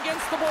puck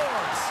against the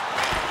boards.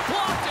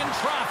 Blocked in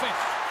traffic.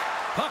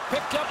 Puck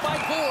picked up by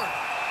Gourde.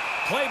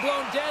 Play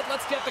blown dead.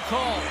 Let's get the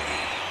call.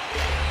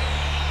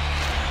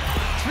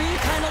 3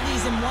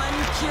 penalties in 1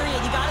 period.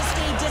 You got to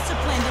stay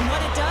disciplined, and what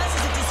it does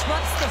is it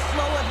disrupts the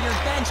flow of your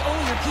bench. Oh,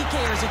 your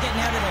PKers are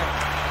getting out of there.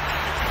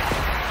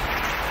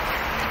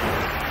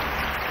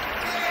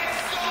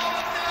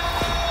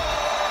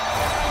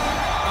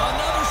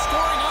 Another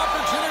scoring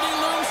opportunity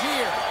looms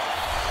here.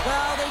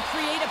 Well, they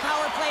create a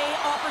power play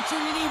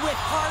opportunity with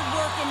hard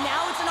work, and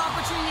now it's an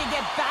opportunity to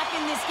get back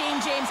in this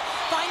game, James,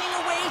 finding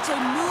a way to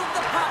move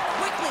the puck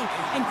quickly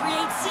and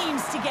create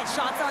seams to get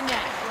shots on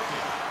net.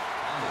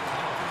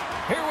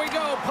 Here we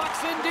go. Puck's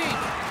in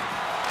deep.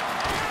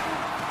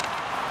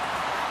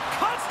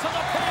 Cuts to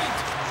the paint.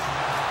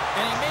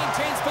 And he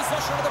maintains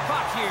possession of the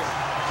puck here.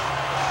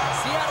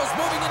 Seattle's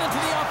moving it into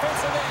the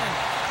offensive end.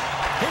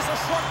 Here's a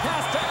short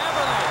pass to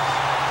Everly.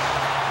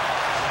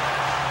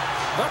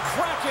 The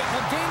Kraken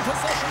have gained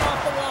possession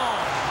off the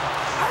wall.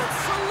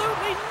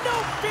 Absolutely no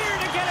fear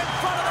to get in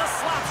front of the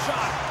slap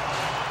shot.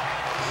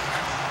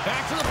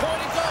 Back to the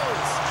point it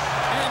goes.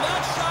 And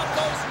that shot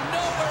goes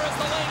nowhere as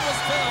the lane was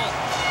filled.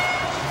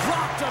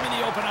 Dropped him in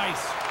the open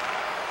ice.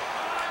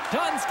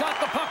 Dunn's got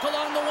the puck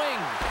along the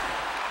wing.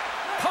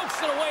 Pokes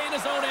it away in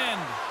his own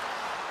end.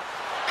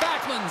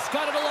 Backlund's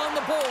got it along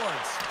the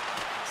boards.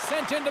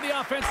 Sent into the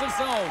offensive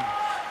zone.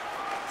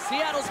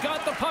 Seattle's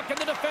got the puck in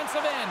the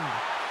defensive end.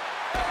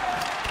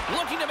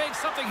 Looking to make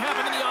something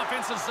happen in the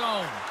offensive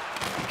zone.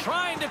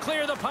 Trying to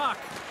clear the puck.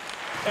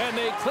 And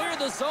they clear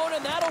the zone,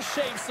 and that'll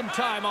shave some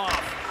time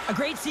off. A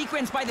great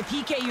sequence by the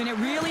PK unit.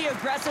 Really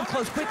aggressive,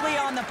 close quickly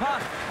on the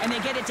puck, and they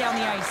get it down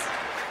the ice.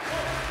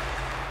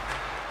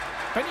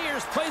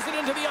 Beniers plays it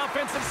into the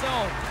offensive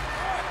zone.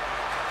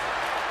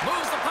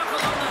 Moves the puck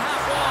along the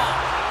half wall.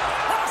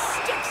 A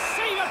stick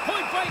save at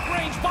point-blank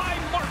range by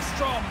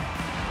Markstrom.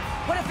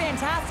 What a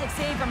fantastic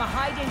save from a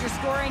high-danger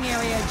scoring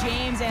area,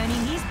 James. And, I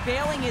mean, he's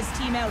bailing his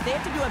team out. They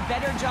have to do a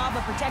better job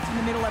of protecting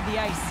the middle of the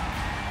ice.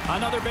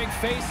 Another big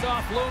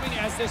face-off looming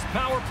as this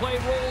power play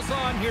rolls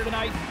on here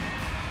tonight.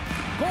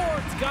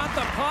 Gourde's got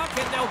the puck,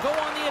 and they'll go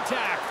on the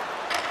attack.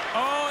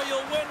 Oh,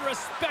 you'll win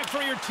respect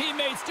for your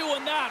teammates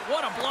doing that.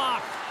 What a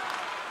block.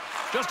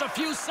 Just a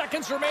few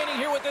seconds remaining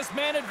here with this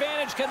man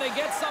advantage. Can they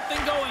get something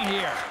going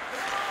here?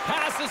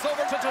 Passes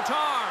over to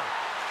Tatar.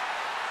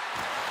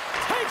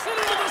 Takes it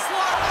into the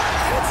slot.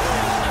 It's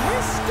in. He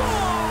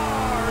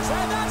scores.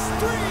 And that's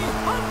 300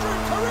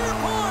 career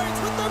points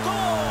with the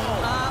goal.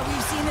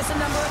 We've seen this a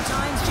number of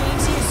times,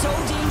 James. He is so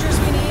dangerous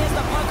when he has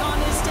the puck on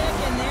his stick.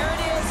 And there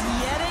it is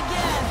yet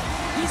again.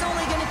 He's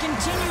only going to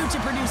continue to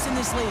produce in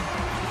this league.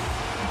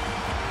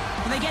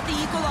 They get the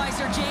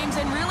equalizer, James,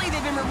 and really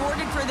they've been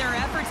rewarded for their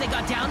efforts. They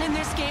got down in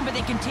this game, but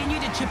they continue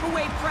to chip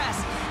away press,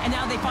 and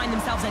now they find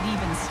themselves at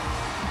evens.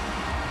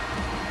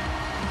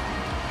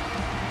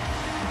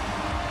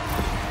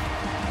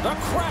 The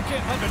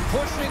Kraken have been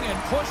pushing and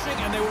pushing,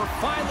 and they were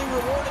finally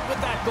rewarded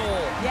with that goal.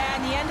 Yeah,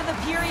 and the end of the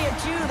period,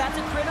 too. That's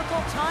a critical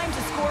time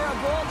to score a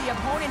goal. The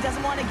opponent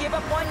doesn't want to give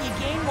up one. You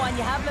gain one.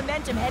 You have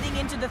momentum heading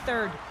into the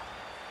third.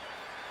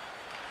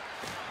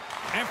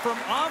 And from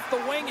off the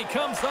wing, he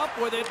comes up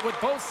with it with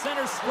both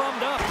centers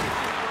scrummed up.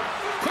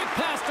 Quick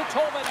pass to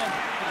Tolvanen.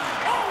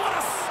 Oh, what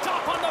a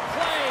stop on the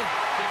play.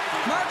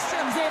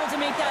 Markstrom's able to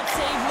make that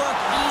save look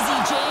easy,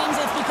 James.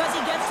 It's because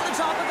he gets to the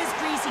top of his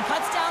crease, he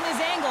cuts down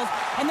his angles,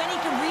 and then he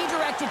can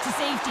redirect it to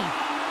safety.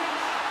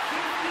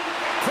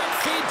 Quick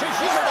feed to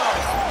Girardeau.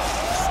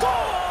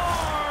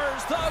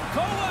 Scores! The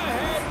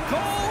go-ahead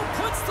goal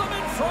puts them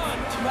in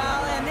front.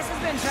 Well, and this has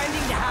been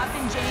trending to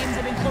happen, James.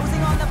 They've been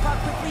closing on the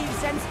puck quickly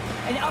since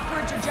an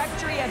upward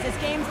trajectory as this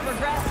game's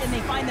progressed, and they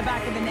find the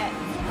back of the net.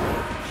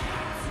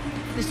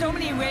 There's so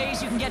many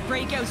ways you can get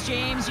breakouts,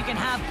 James. You can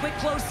have quick,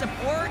 close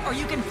support, or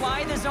you can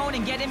fly the zone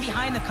and get in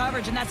behind the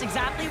coverage, and that's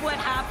exactly what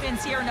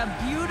happens here in a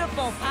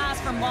beautiful pass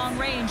from long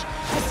range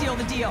to seal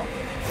the deal.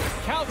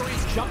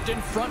 Calgary's jumped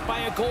in front by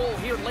a goal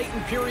here late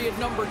in period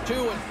number 2,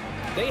 and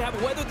they have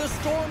weathered the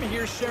storm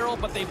here, Cheryl,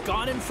 but they've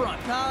gone in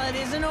front. Well, it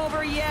isn't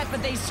over yet,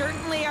 but they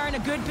certainly are in a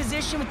good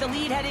position with the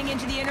lead heading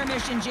into the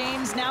intermission,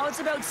 James. Now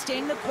it's about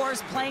staying the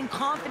course, playing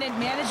confident,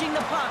 managing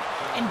the puck,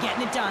 and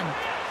getting it done.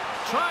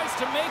 Tries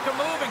to make a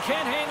move and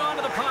can't hang on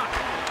to the puck.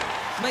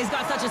 But he's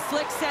got such a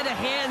slick set of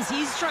hands.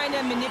 He's trying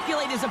to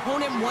manipulate his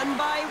opponent one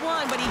by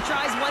one, but he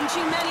tries one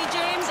too many,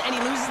 James, and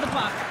he loses the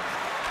puck.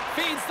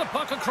 Feeds the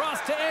puck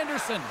across to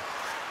Anderson.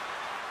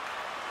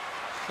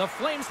 The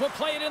Flames will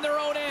play it in their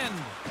own end.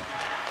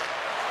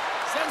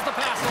 Sends the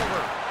pass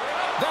over.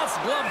 That's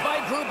gloved by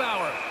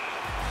Grubauer.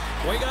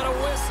 We got a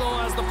whistle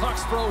as the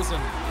puck's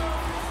frozen.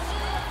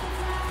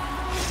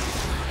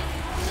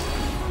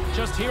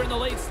 Just here in the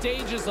late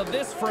stages of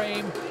this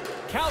frame,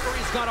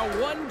 Calgary's got a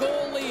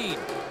 1-goal lead.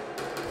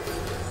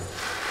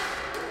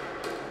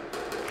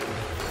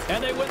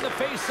 And they win the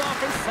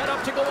face-off and set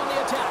up to go on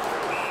the attack.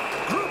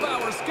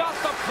 Grubauer's got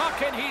the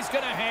puck, and he's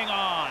going to hang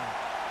on.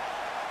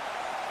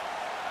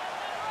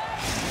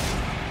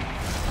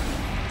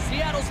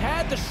 Seattle's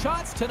had the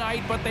shots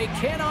tonight, but they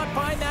cannot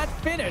find that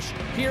finish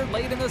here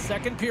late in the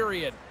second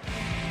period.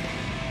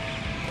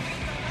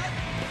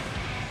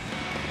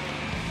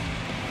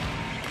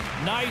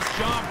 Nice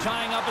job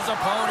tying up his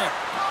opponent.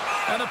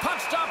 And the puck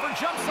stopper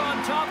jumps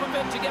on top of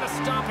it to get a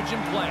stoppage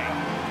in play.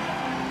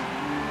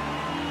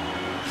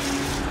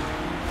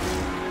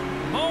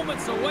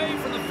 Moments away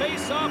from the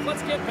face-off.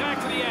 Let's get back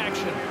to the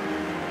action.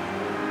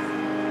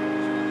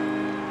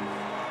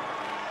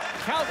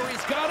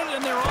 Calgary's got it,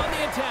 and they're on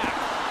the attack.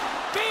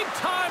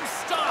 Big-time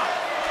stop.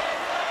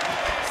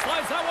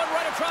 Slides that one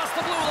right across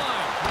the blue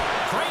line.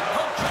 Great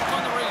poke check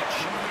on the reach.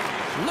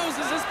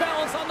 Loses his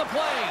balance on the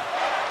play.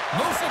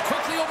 Moves it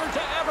quickly over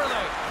to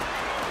Everly.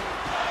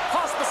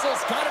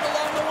 Pospisil's got it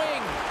along the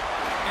wing.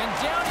 And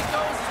down he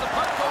goes as the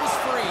puck goes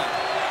free.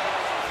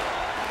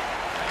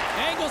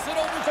 Angles it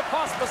over to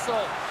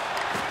Pospisil.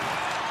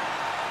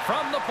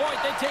 From the point,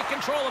 they take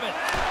control of it.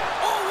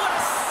 Oh, what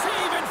a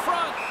save in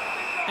front!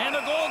 And the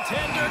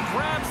goaltender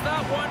grabs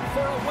that one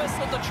for a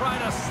whistle to try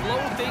to slow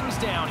things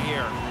down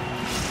here.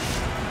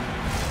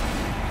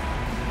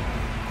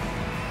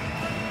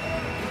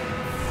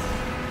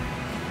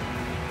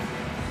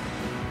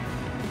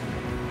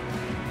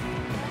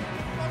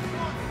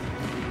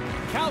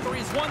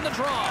 Calgary's won the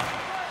draw.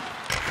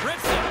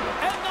 Rips it,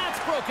 and that's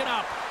broken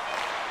up.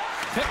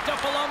 Picked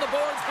up along the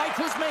boards by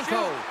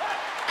Kuzmenko.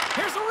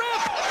 Here's a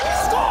rip.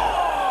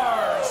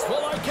 Scores!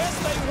 Well, I guess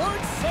they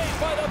weren't safe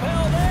by the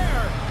bell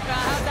there.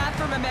 How's that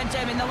for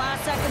momentum? In the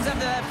last seconds of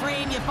the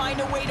frame, you find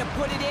a way to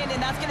put it in,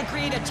 and that's going to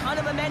create a ton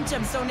of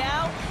momentum. So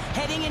now,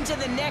 heading into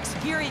the next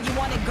period, you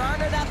want to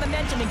garner that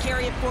momentum and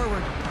carry it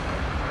forward.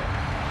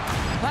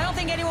 I don't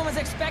think anyone was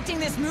expecting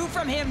this move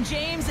from him,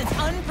 James. It's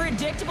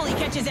unpredictable. He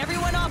catches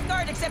everyone off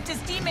guard except his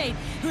teammate,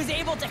 who's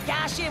able to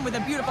cash in with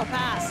a beautiful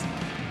pass.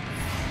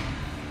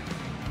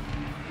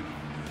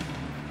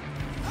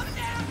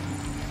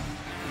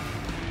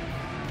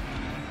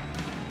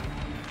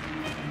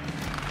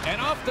 And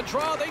off the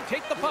draw, they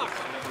take the puck.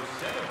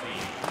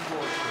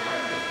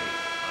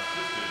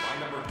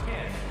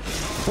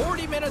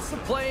 40 minutes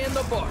of play in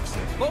the books.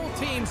 Both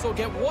teams will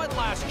get one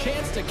last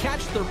chance to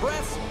catch their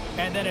breaths,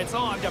 and then it's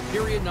on to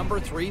period number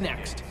 3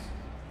 next.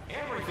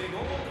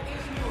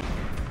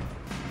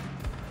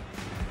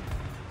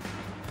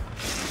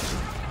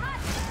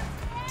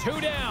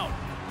 Two down,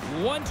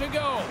 1 to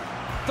go.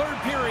 Third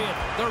period,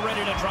 they're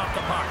ready to drop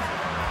the puck.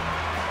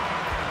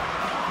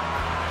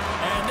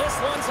 And this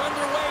one's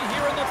underway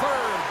here in the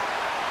third.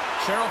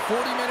 Cheryl,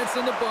 40 minutes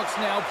in the books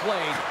now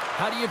played.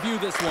 How do you view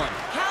this one?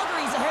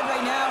 Calgary's ahead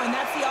right now, and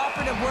that's the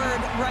operative word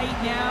right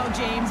now,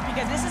 James,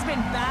 because this has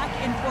been back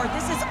and forth.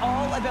 This is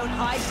all about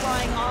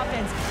high-flying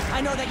offense. I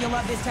know that you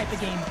love this type of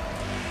game.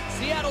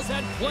 Seattle's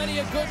had plenty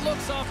of good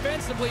looks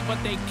offensively, but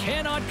they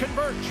cannot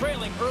convert,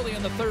 trailing early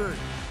in the third.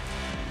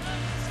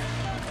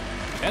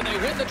 And they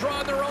win the draw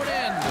at their own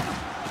end.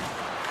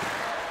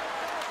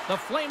 The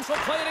Flames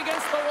will play it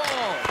against the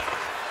wall.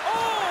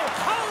 Oh,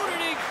 how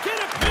did he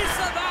get a piece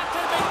of that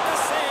to make the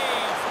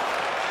save?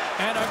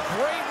 And a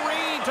great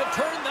read to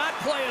turn that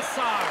play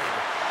aside.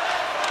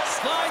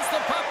 Slides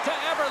the puck to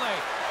Everly.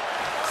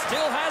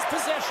 Still has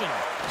possession.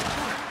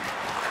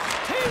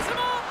 Tees him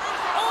up.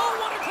 Oh,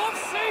 what a glove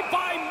save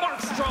by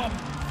Markstrom.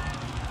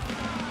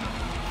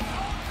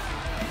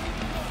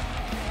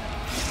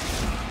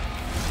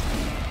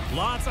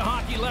 Lots of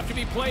hockey left to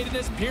be played in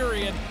this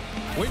period.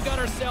 We've got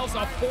ourselves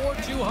a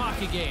 4-2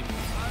 hockey game.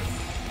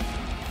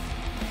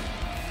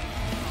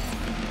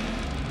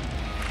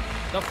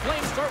 The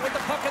Flames start with the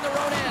puck in their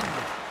own end.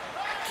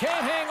 Can't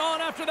hang on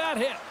after that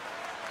hit.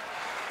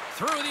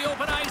 Through the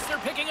open ice,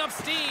 they're picking up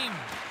steam.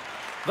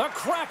 The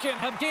Kraken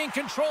have gained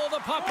control of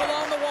the puck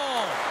along the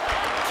wall.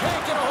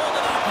 Can't get a hold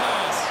of that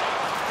pass.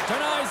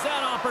 Denies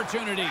that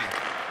opportunity.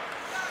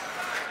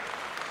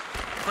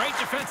 Great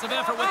defensive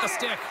effort with the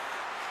stick.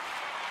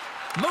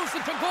 Moves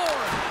it to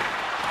Gord.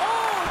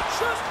 Oh,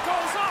 just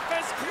goes off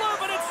his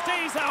glove and it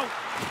stays out.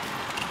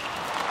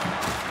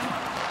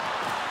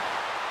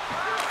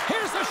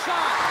 Here's a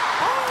shot.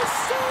 Oh,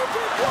 saved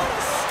it. What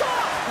a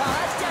stop. Well,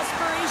 that's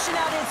desperation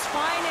at its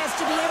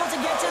finest to be able to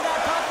get to that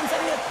puck and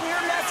sending a clear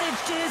message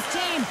to his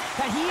team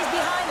that he's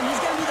behind them. He's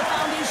going to be the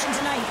foundation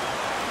tonight.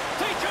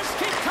 They just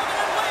keep coming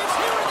in waves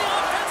here in the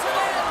offensive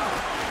end.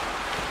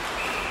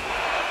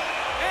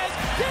 And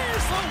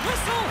there's the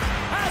whistle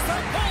as the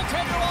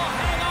goaltender will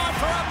hang on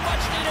for a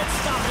much-needed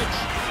stoppage.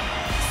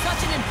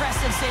 Such an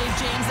impressive save,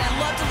 James. I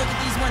love to look at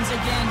these ones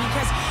again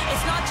because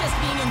it's not just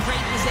being in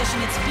great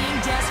position, it's being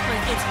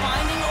desperate. It's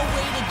finding a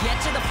way to Get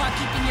to the puck,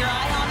 keeping your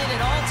eye on it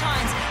at all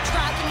times,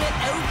 tracking it,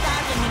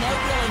 out-battling and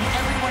out-willing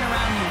everyone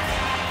around you.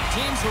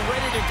 Teams are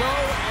ready to go,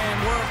 and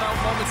we're about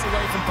moments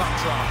away from puck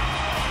drop.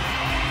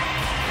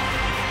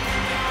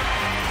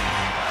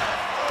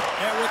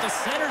 And with the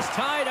centers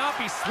tied up,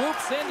 he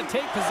swoops in to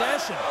take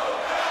possession.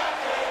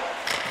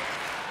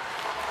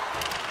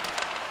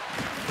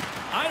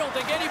 I don't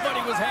think anybody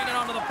was hanging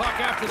onto the puck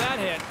after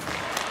that hit.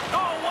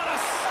 Oh, what a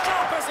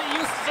stop as he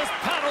uses his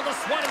paddle to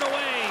swat it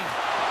away.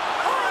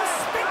 Oh,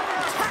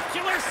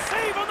 spectacular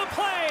save on the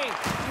play.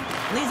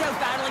 Lee's out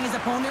battling his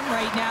opponent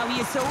right now. He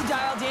is so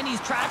dialed in.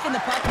 He's tracking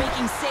the puck,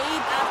 making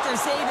save after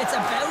save. It's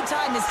about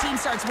time this team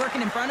starts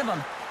working in front of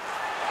him.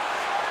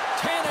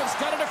 Tanev's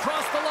got it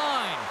across the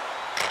line.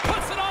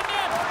 Puts it on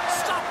net.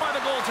 Stopped by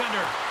the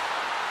goaltender.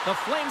 The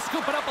Flames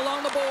scoop it up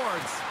along the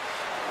boards.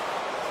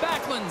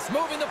 Backlund's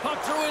moving the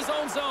puck through his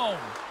own zone.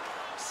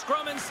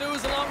 Scrum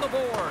ensues along the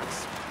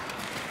boards.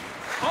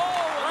 Oh,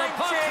 and the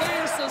puck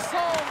clears the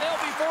zone.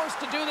 They'll be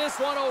forced to do this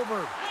one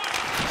over.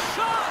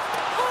 Shot!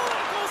 Oh,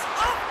 it goes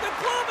off the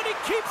glove, and he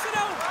keeps it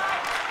out.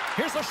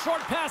 Here's a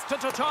short pass to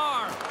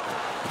Tatar.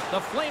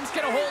 The Flames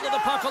get a hold of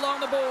the puck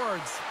along the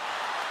boards.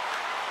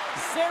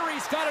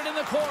 Zeri's got it in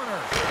the corner.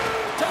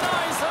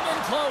 Denies him in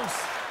close.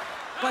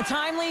 A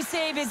timely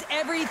save is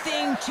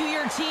everything to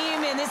your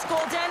team, and this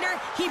goaltender,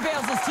 he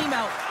bails his team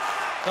out.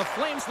 The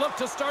Flames look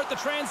to start the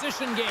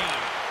transition game.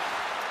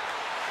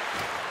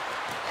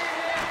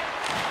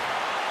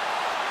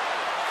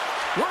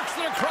 Works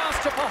it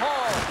across to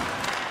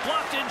Pahal.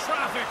 Blocked in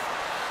traffic.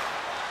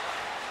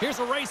 Here's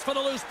a race for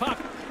the loose puck.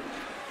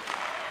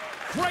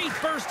 Great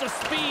burst of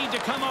speed to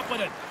come up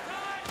with it.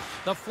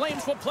 The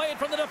Flames will play it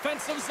from the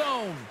defensive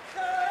zone.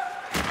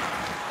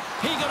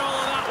 He got all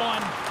of that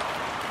one.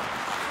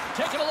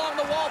 Taken along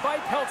the wall by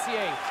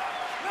Peltier.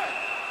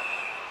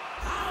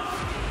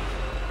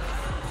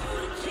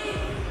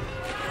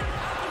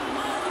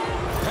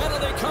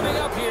 Penalty coming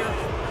up here.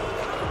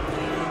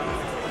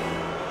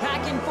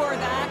 Back and forth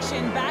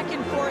action, back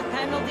and forth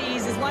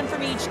penalties as one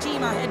from each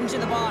team are heading to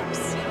the box.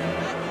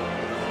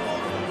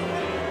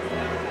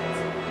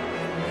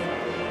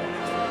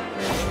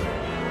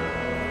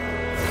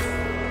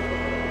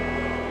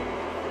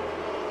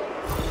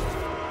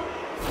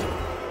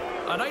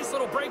 A nice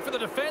little break for the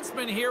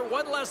defenseman here.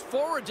 One less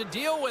forward to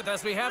deal with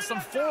as we have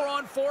some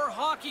 4-on-4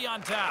 hockey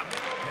on tap.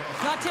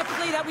 Not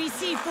typically that we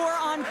see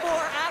 4-on-4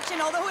 action,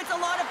 although it's a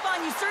lot of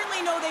fun. You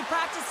certainly know they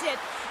practice it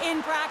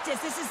in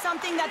practice. This is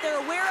something that they're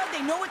aware of.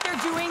 They know what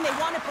they're doing. They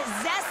want to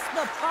possess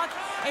the puck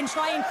and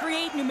try and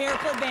create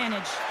numerical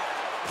advantage.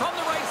 From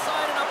the right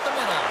side and up the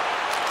middle.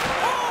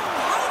 Oh,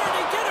 how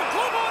did he get a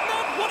glove on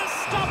that? What a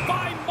stop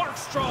by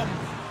Markstrom.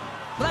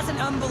 Well, that's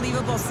an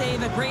unbelievable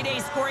save. A grade A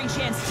scoring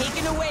chance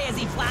taken away as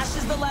he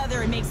flashes the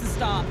leather and makes the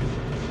stop.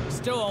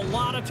 Still a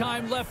lot of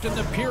time left in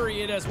the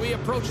period as we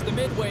approach the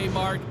midway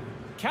mark.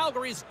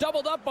 Calgary's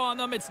doubled up on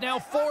them. It's now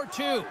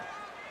 4-2.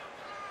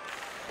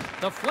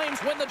 The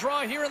Flames win the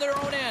draw here in their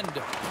own end.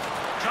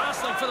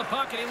 Jostling for the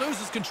puck, and he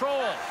loses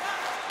control.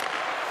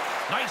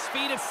 Nice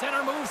speed at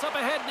center, moves up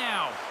ahead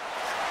now.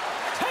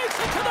 Takes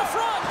it to the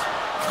front.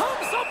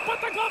 Comes up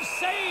with the glove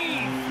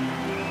save.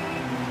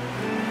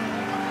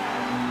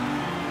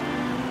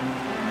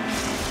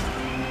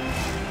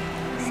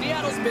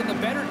 Seattle's been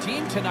the better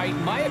team tonight,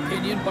 in my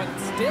opinion, but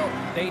still,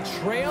 they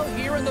trail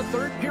here in the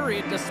third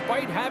period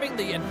despite having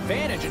the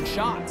advantage in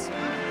shots.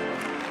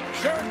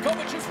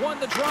 Sharangovich has won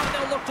the draw, and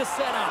they'll look to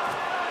set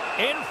up.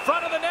 In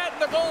front of the net,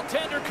 and the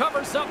goaltender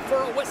covers up for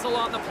a whistle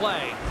on the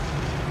play.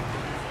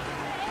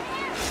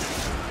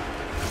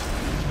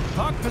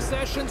 Puck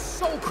possession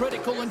so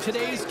critical in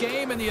today's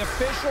game, and the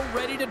official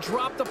ready to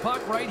drop the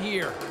puck right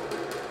here.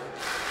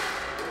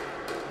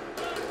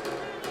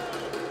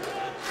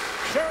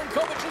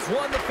 Sharangovich has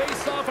won the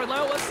face-off, and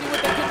now let's see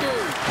what they can do.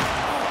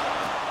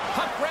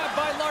 Puck grab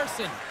by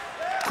Larson.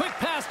 Quick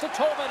pass to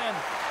Tolvanen.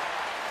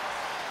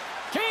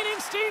 Gaining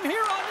steam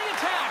here on the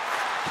attack.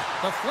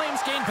 The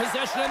Flames gain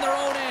possession in their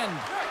own end.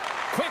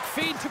 Quick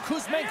feed to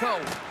Kuzmenko.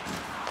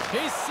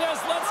 He says,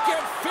 let's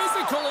get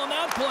physical on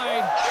that play.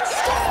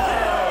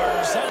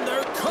 Scores! And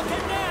they're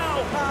cooking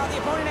now. The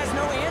opponent has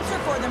no answer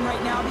for them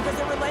right now because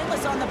they're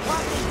relentless on the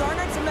puck. They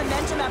garnered some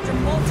momentum after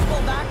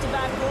multiple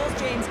back-to-back goals,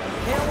 James.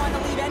 They don't want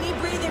to leave any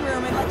breathing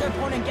room and let their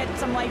opponent get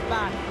some life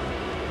back.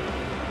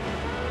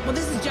 Well,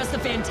 this is just a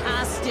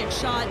fantastic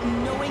shot,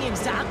 knowing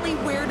exactly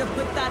where to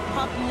put that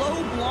puck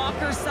low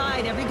blocker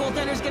side. Every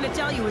goaltender is going to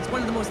tell you it's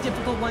one of the most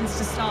difficult ones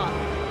to stop.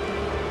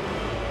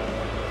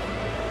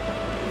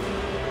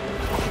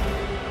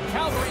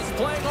 Calgary's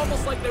playing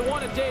almost like they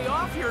want a day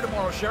off here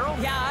tomorrow, Cheryl.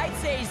 Yeah, I'd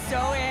say so,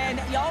 and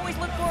you always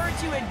look forward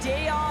to a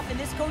day off, and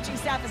this coaching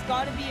staff has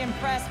got to be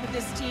impressed with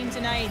this team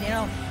tonight. You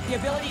know, the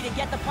ability to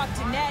get the puck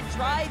to net,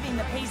 driving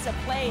the pace of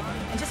play,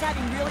 and just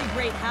having really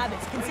great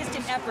habits,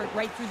 consistent effort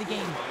right through the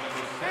game.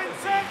 10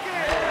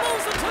 seconds!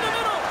 Moves it to the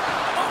middle!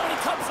 Oh, and he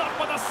comes up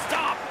with a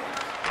stop!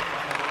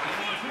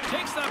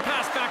 Takes that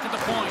pass back at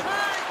the point.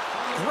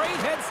 Great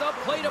heads-up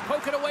play to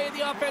poke it away at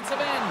the offensive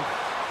end.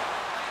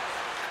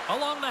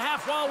 Along the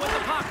half wall with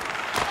the puck.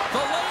 The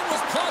lane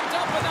was plugged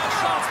up, and that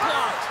shot's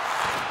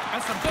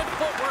some good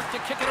footwork to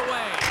kick it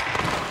away.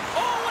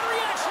 Oh, what a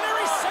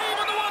reactionary save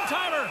on the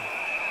one-timer.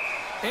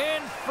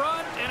 In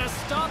front, and a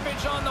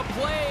stoppage on the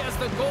play as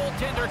the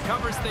goaltender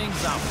covers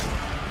things up.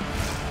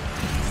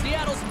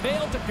 Seattle's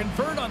failed to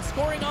convert on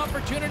scoring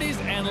opportunities,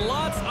 and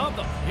lots of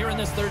them here in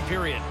this third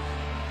period.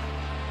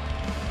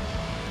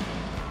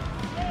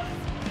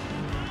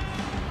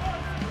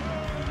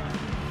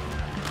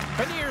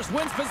 Beniers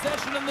wins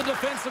possession in the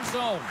defensive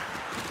zone.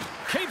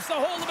 Keeps a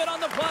hold of it on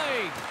the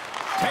play.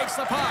 Takes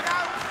the puck.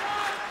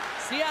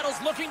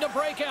 Seattle's looking to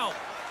break out.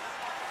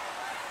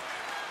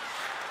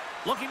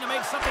 Looking to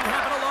make something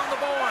happen along the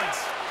boards.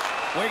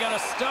 We got a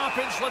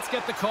stoppage. Let's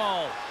get the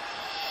call.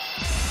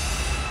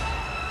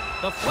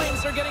 The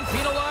Flames are getting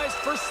penalized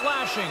for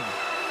slashing.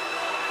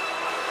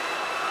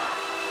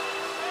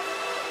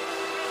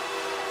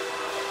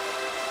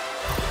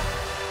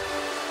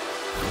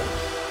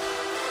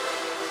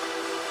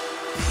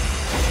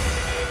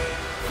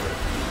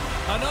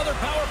 Another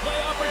power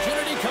play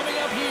opportunity coming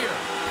up here.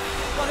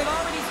 Well, they've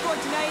already scored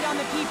tonight on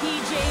the PP,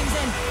 James,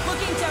 and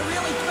looking to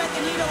really thread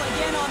the needle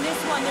again on this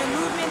one. Their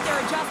movement, their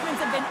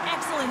adjustments have been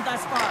excellent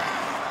thus far.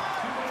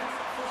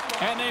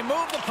 And they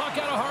move the puck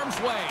out of harm's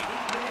way.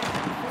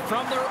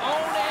 From their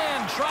own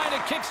end, trying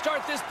to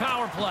kickstart this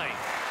power play.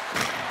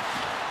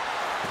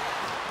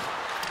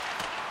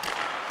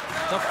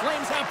 The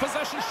Flames have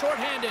possession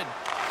shorthanded.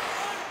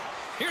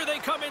 Here they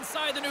come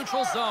inside the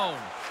neutral zone.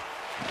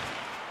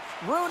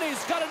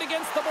 Rooney's got it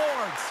against the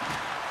boards.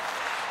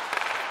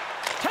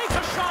 Takes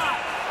a shot.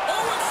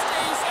 Oh, it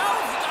stays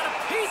out. He got a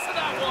piece of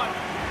that one.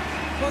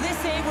 Well, this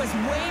save was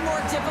way more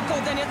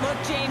difficult than it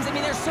looked, James. I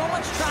mean, there's so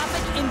much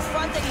traffic in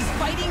front that he's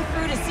fighting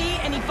through to see,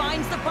 and he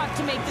finds the puck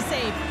to make the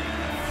save.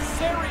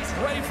 Sari's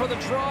ready for the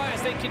draw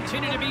as they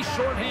continue to be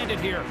shorthanded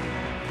here.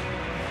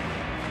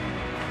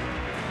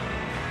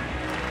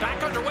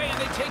 Back underway,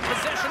 and they take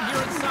possession here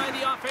inside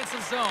the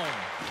offensive zone.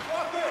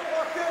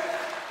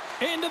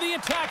 Into the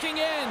attacking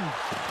end.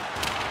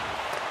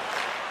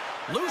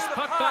 Loose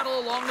puck battle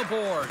along the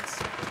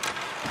boards.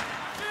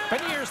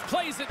 Beniers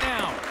plays it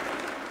now.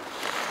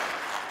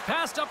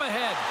 Passed up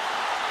ahead.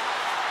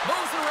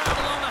 Moves around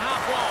along the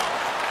half wall.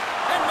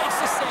 And makes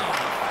the save.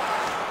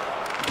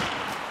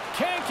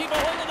 Can't keep a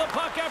hold of the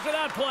puck after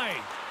that play.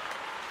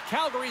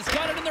 Calgary's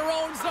got it in their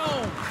own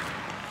zone.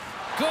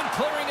 Good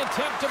clearing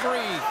attempt to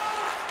breathe.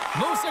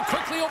 Moves it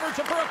quickly over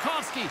to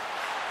Burakovsky.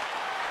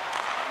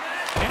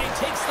 And he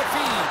takes the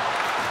feed.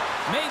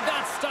 Made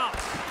that stop.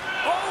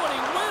 Oh, and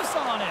he whiffs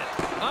on it.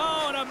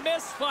 Oh, and a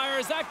misfire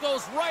as that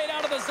goes right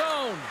out of the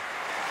zone.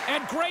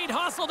 And great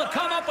hustle to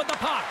come up with the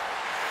puck.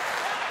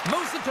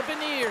 Moves it to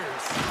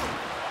Beniers.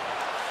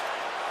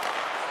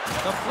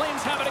 The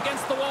Flames have it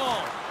against the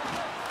wall.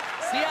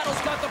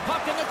 Seattle's got the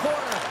puck in the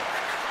corner.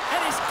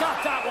 And he's got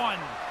that one.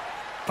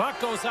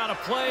 Puck goes out of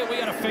play. We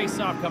got a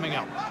face-off coming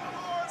up.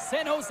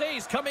 San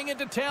Jose's coming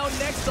into town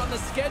next on the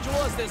schedule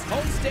as this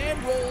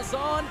homestand rolls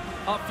on.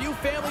 A few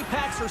family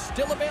packs are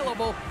still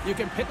available. You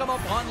can pick them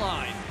up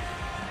online.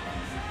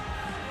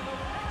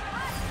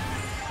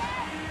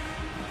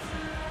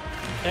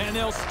 And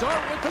they'll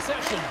start with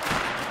possession.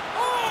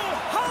 Oh,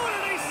 how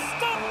did they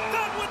stop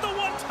that with the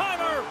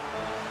one-timer?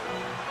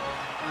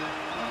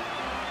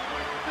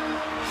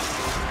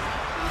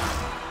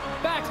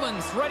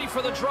 Backlund's ready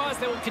for the draw as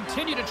they will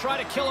continue to try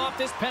to kill off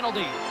this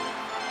penalty.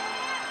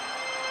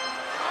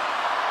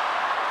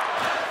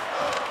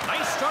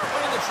 Start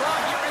winning the draw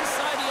here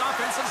inside the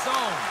offensive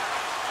zone.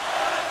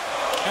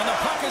 And the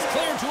puck is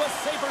cleared to a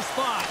safer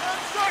spot.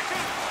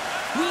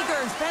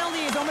 Uyghur's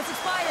penalty is almost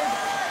expired.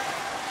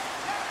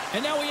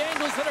 And now he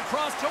angles it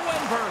across to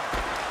Wenberg.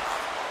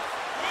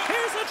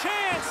 Here's a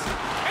chance.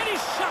 And he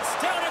shuts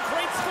down a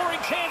great scoring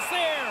chance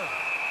there.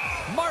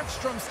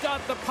 Markstrom's got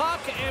the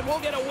puck, and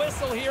we'll get a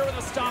whistle here with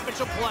a stoppage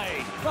of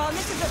play. Well, and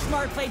this is a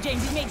smart play,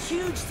 James. He's made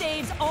huge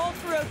saves all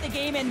throughout the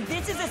game, and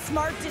this is a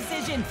smart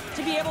decision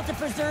to be able to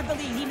preserve the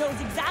lead. He knows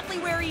exactly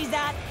where he's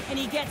at, and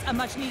he gets a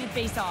much-needed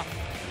face-off.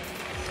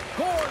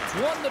 Gord's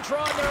won the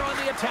draw there on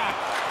the attack.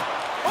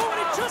 Oh,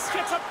 and he just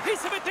gets a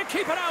piece of it to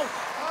keep it out.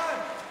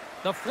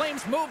 The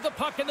Flames move the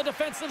puck in the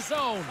defensive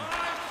zone.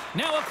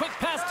 Now a quick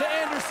pass to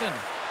Anderson.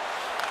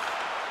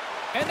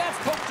 And that's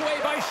poked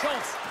away by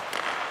Schultz.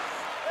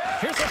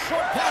 Here's a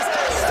short pass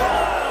to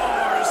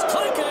Stars.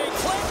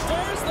 Clinkety-clink.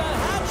 There's the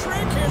hat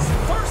trick. His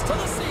first of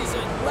the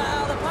season.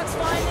 Wow, the puck's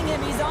finding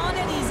him. He's on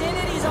it, he's in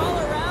it, he's all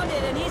around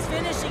it, and he's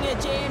finishing it,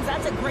 James.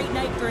 That's a great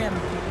night for him.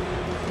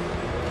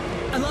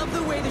 I love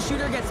the way the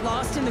shooter gets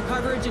lost in the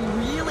coverage and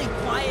really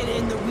quiet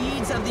in the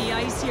weeds of the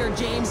ice here,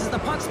 James. As the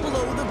puck's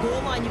below the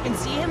goal line, you can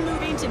see him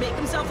moving to make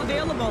himself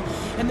available.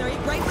 And they're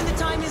right when the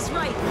time is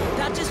right.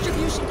 That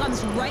distribution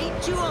comes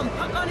right to him.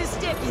 Puck on his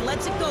stick. He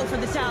lets it go for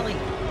the tally.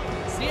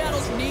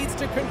 Seattle needs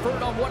to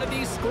convert on one of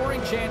these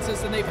scoring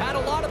chances, and they've had a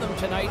lot of them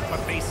tonight,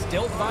 but they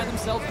still find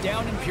themselves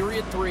down in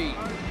period 3.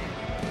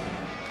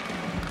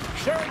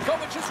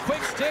 Sharangovic's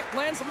quick stick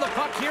lands him the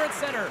puck here at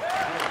center.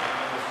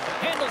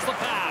 Handles the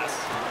pass.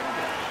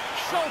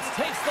 Schultz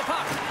takes the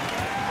puck.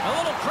 A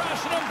little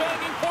crashing and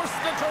banging forces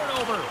the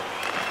turnover.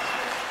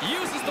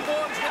 Uses the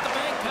boards with the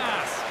bank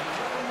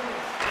pass.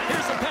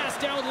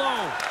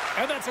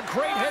 And that's a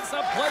great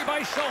heads-up play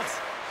by Schultz.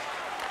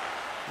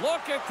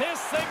 Look at this.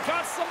 They've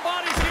got some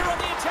bodies here on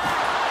the attack.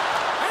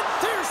 And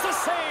there's the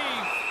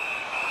save.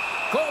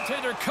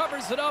 Goaltender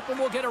covers it up, and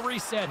we'll get a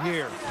reset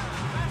here.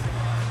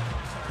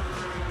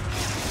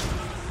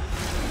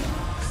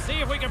 See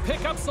if we can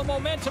pick up some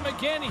momentum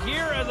again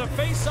here as the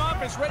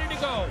face-off is ready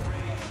to go.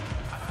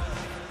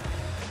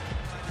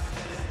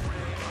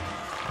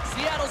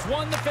 Seattle's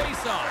won the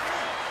face-off.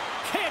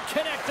 Can't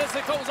connect as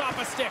it goes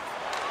off a stick.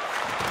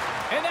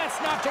 And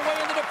that's knocked away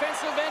in the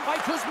defensive end by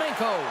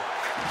Kuzmenko.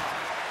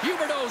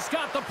 Huberdeau's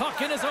got the puck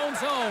in his own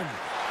zone.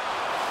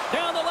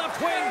 Down the left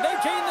wing, they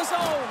gain the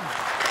zone.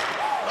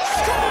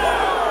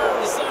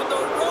 Scores! And the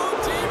road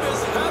team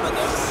is having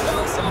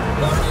themselves a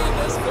party in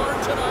this bar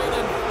tonight.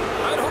 And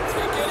I don't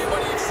think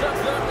anybody except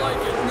them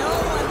like it. No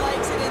one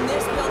likes it in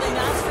this building,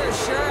 that's for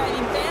sure. I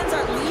mean, fans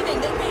aren't leaving.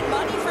 They paid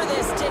money for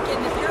this ticket.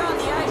 And if you're on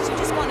the ice, you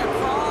just want to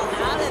crawl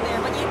out of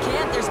there. But you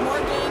can't. There's more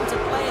game to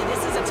play.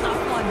 This is a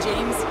tough one,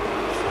 James.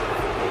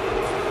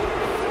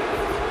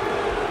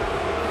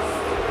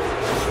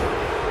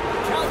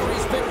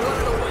 Calgary's been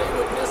running away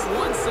with this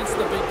one since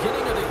the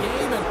beginning of the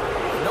game, and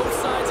no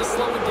signs of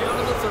slowing down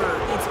in the third.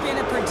 It's been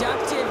a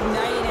productive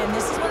night, and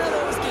this is one of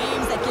those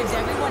games that gives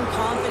everyone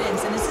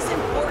confidence, and this is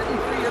important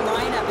for your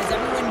lineup as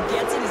everyone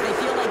gets it, as they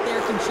feel like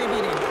they're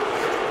contributing.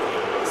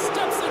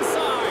 Steps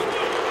inside.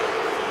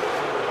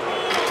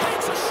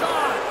 Takes a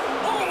shot.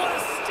 Oh, what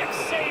a stick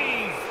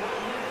save.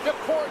 The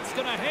court's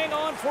going to hang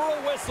on for a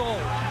whistle.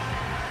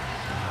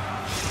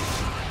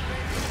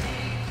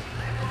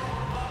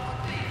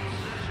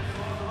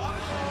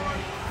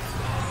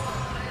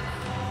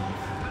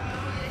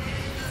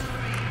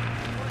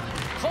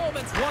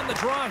 Coleman's won the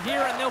draw here,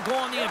 and they'll go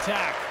on the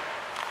attack.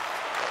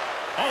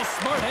 Oh,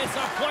 smart heads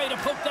up play to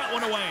poke that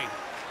one away.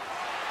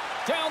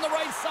 Down the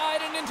right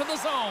side and into the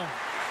zone.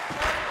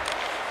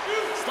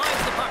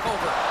 Slides the puck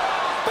over.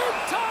 Big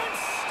time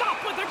stop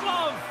with the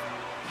glove.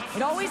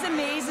 It always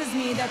amazes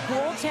me that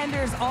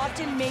goaltenders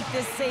often make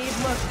this save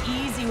look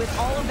easy with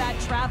all of that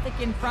traffic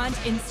in front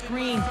and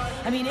screen.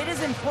 I mean, it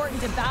is important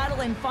to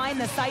battle and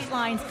find the sight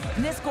lines,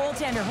 and this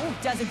goaltender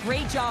does a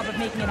great job of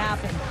making it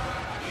happen.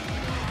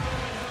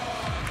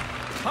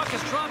 Puck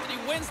is dropped and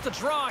he wins the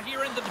draw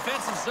here in the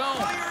defensive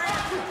zone.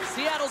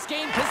 Seattle's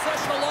gained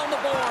possession along the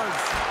boards.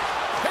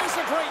 Here's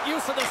a great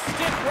use of the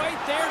stick right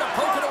there to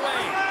poke it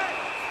away.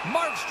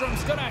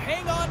 Markstrom's going to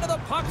hang on to the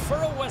puck for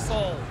a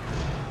whistle.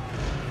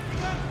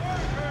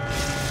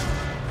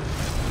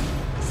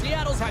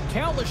 Seattle's had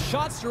countless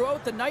shots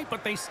throughout the night,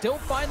 but they still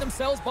find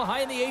themselves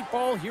behind the 8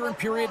 ball here in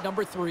period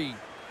number 3.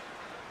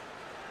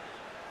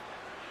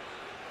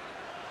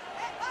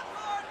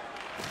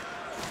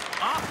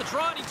 Off the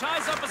draw, and he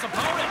ties up his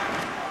opponent.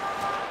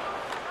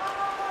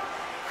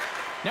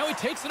 Now he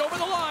takes it over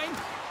the line.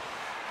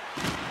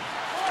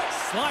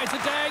 Slides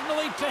it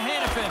diagonally to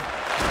Hanifin.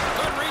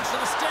 Good reach to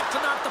the stick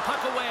to knock the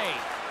puck away.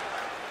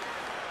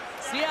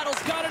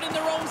 Seattle's got it in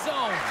their own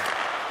zone.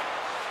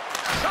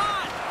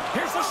 Shot!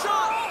 Here's the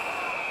shot!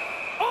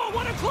 Oh,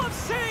 what a glove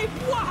save!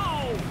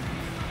 Wow!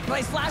 Well,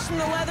 he's flashing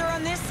the leather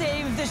on this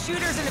save. The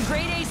shooter's in a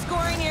grade A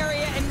scoring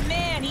area, and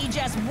man, he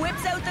just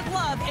whips out the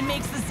glove and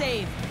makes the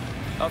save.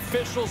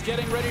 Officials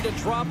getting ready to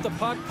drop the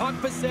puck. Puck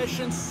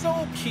possession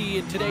so key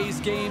in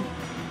today's game.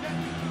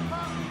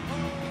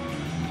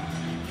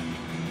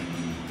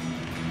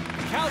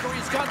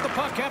 Calgary's got the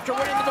puck after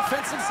winning the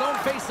defensive zone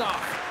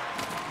faceoff.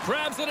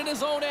 Grabs it in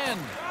his own end.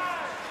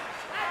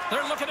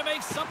 They're looking to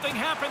make something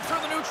happen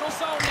through the neutral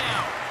zone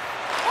now.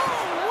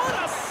 Oh, what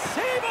a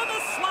save on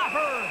the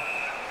slapper!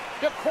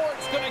 The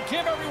court's going to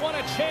give everyone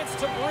a chance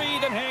to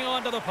breathe and hang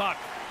on to the puck.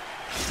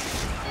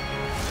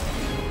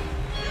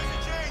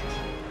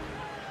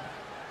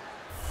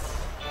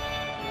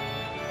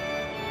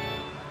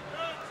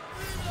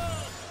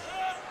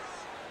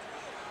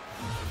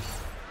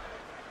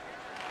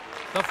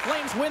 The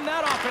Flames win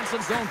that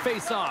offensive zone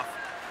face-off.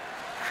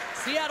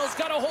 Seattle's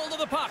got a hold of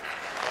the puck.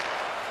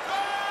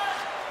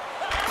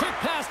 Quick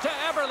pass to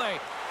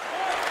Eberle.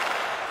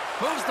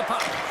 Moves the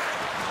puck.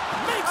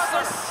 Makes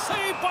the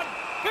save, but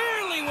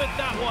barely with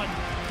that one.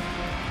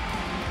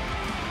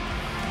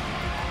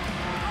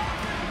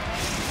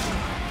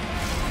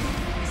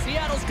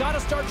 Seattle's got to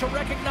start to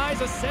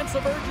recognize a sense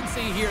of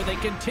urgency here. They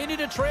continue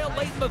to trail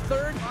late in the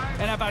third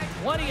and have had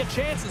plenty of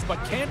chances, but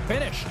can't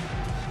finish.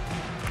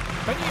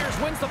 Beniers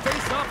wins the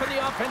face-off in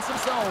the offensive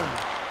zone.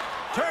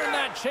 Turn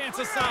that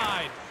chance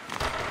aside.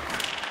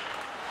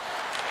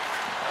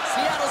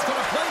 Seattle's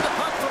going to play the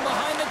puck from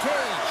behind the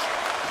cage.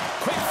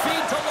 Quick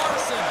feed to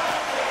Larson.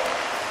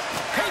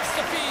 Takes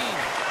the feed.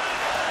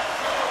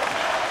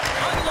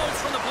 Unloads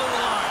from the blue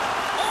line.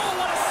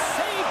 Oh, what a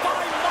save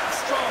by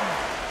Markstrom.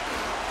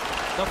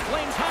 The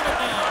Flames have it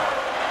now.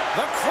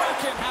 The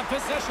Kraken have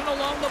possession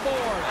along the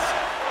boards.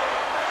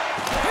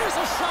 Here's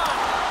a shot.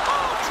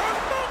 Oh,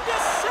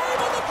 tremendous save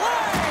on the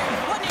play.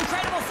 What an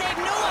incredible save.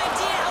 No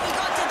idea how he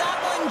got to that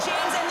one,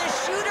 James, and the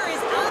shooter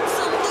is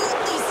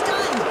absolutely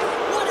stunned.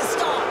 What a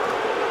stop.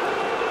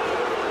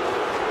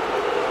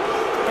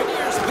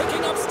 Beniers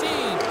picking up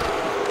steam.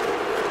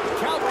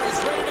 Calgary's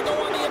ready to go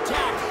on the attack.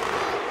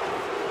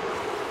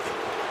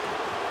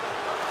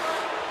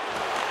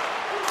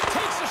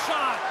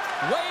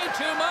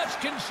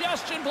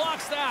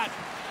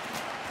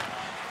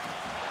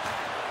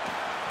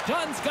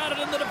 Dunn's got it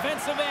in the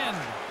defensive end.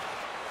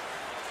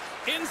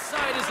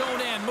 Inside his own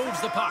end,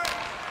 moves the puck.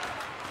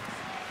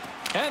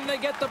 And they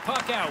get the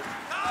puck out.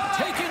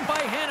 Taken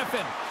by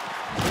Hannafin.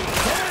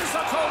 There's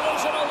a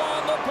collision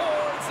along the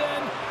boards,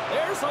 and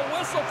there's a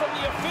whistle from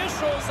the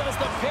officials as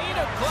the pane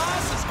of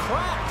glass is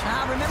cracked.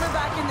 Remember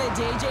back in the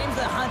day, James,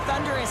 the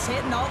thunderous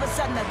hit, and all of a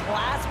sudden the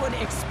glass would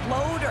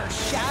explode or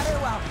shatter?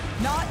 Well,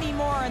 not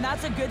anymore, and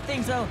that's a good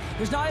thing. So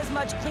there's not as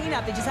much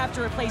cleanup. They just have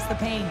to replace the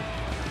pane.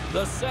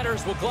 The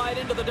setters will glide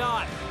into the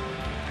dot.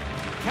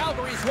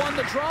 Calgary's won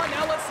the draw.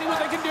 Now let's see what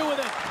they can do with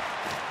it.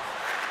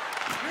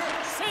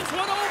 Sends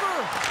one over.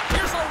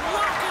 Here's a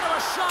rocket of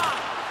a shot.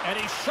 And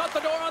he shut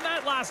the door on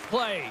that last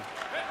play.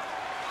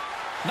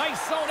 Nice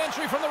zone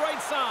entry from the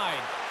right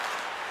side.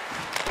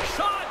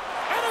 Shot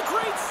and a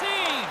great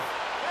save.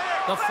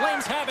 The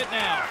Flames have it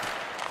now.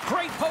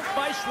 Great poke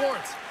by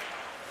Schwartz.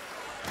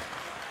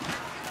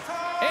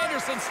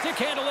 Anderson stick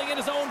handling in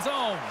his own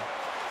zone.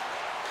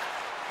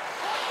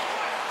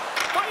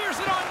 Fires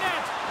it on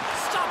net.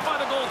 Stopped by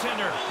the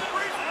goaltender.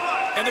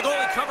 And the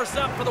goalie covers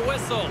up for the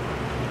whistle.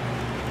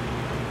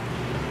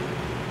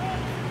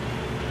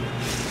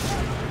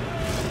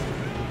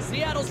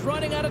 Seattle's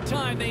running out of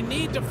time. They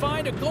need to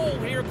find a goal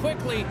here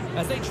quickly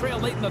as they trail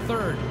late in the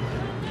third.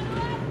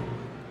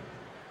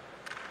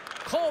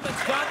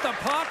 Coleman's got the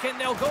puck, and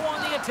they'll go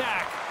on the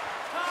attack.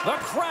 The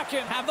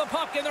Kraken have the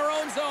puck in their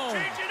own zone.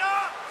 Change it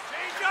up!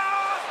 Change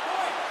up!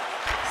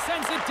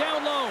 Sends it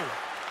down low.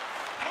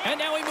 And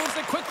now he moves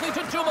it quickly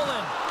to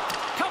Dumoulin.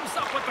 Comes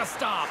up with the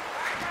stop.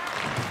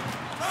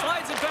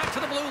 Slides it back to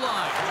the blue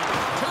line.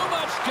 Too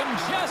much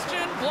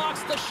congestion,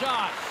 blocks the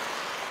shot.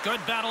 Good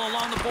battle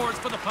along the boards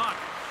for the puck.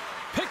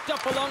 Picked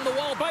up along the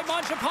wall by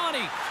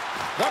Mangiapane.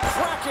 The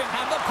Kraken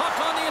have the puck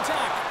on the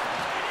attack.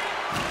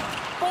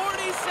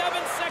 47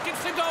 seconds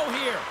to go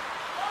here.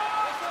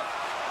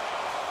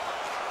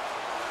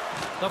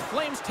 The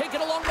Flames take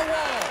it along the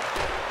wall.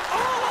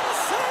 Oh,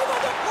 save of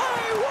the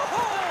play!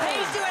 Whoa!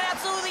 He's doing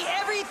absolutely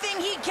everything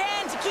he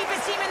can to keep his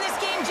team in this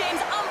game,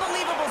 James.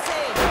 Unbelievable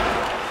save.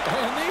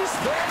 And these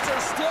fans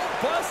are still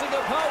buzzing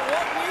about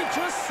what we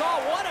just saw.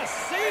 What a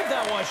save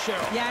that was,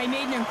 Cheryl. Yeah, he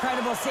made an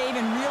incredible save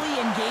and really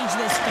engaged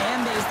this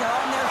fan base. They're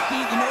on their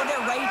feet. You know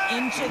they're right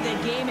into the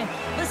game. And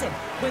listen,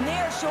 when they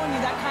are showing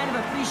you that kind of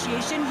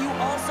appreciation, you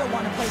also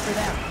want to play for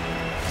them.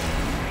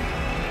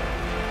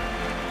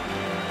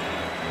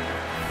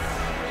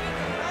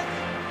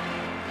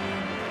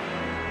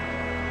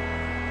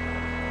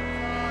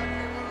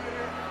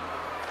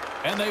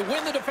 And they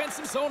win the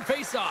defensive zone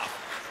faceoff.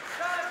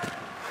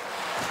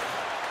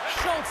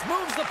 Schultz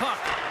moves the puck.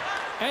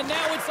 And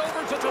now it's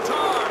over to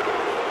Tatar.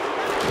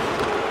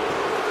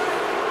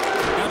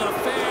 And the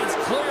fans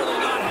clearly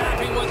not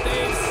happy what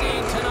they've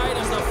seen tonight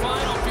as the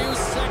final few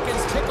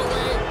seconds tick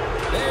away.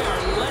 They are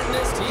letting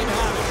this team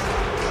have it.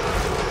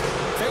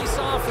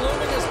 Face-off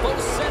looming as both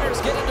centers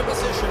get into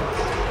position.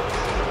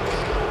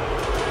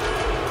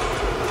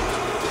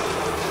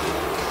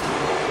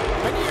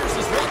 And Years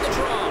has won the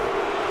draw.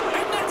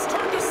 And that's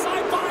turned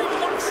aside by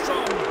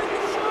Markstrom.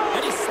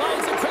 And he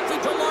slides it quickly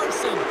to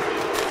Larson.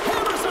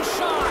 Hammers a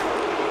shot.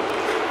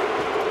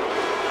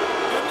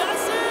 And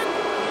that's it.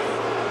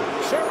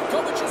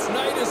 Sharakovic's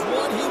night is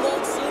one he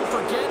won't soon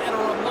forget, and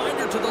a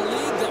reminder to the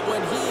league that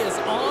when he is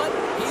on,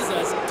 he's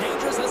as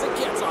dangerous as it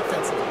gets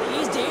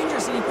offensively. He's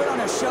dangerous, and he put on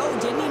a show,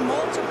 didn't he?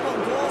 Multiple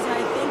goals, and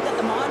I think that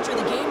the mantra,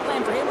 the game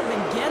plan for him would have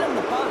been get him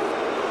the puck.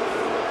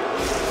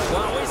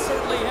 Well, we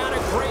certainly had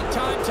a great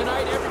time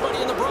tonight.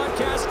 Everybody in the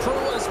broadcast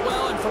crew as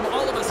well, and from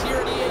all of us here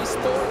at EA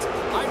Sports,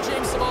 I'm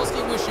James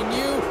Cybulski wishing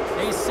you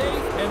a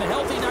safe and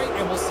healthy night,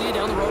 and we'll see you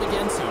down the road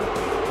again soon.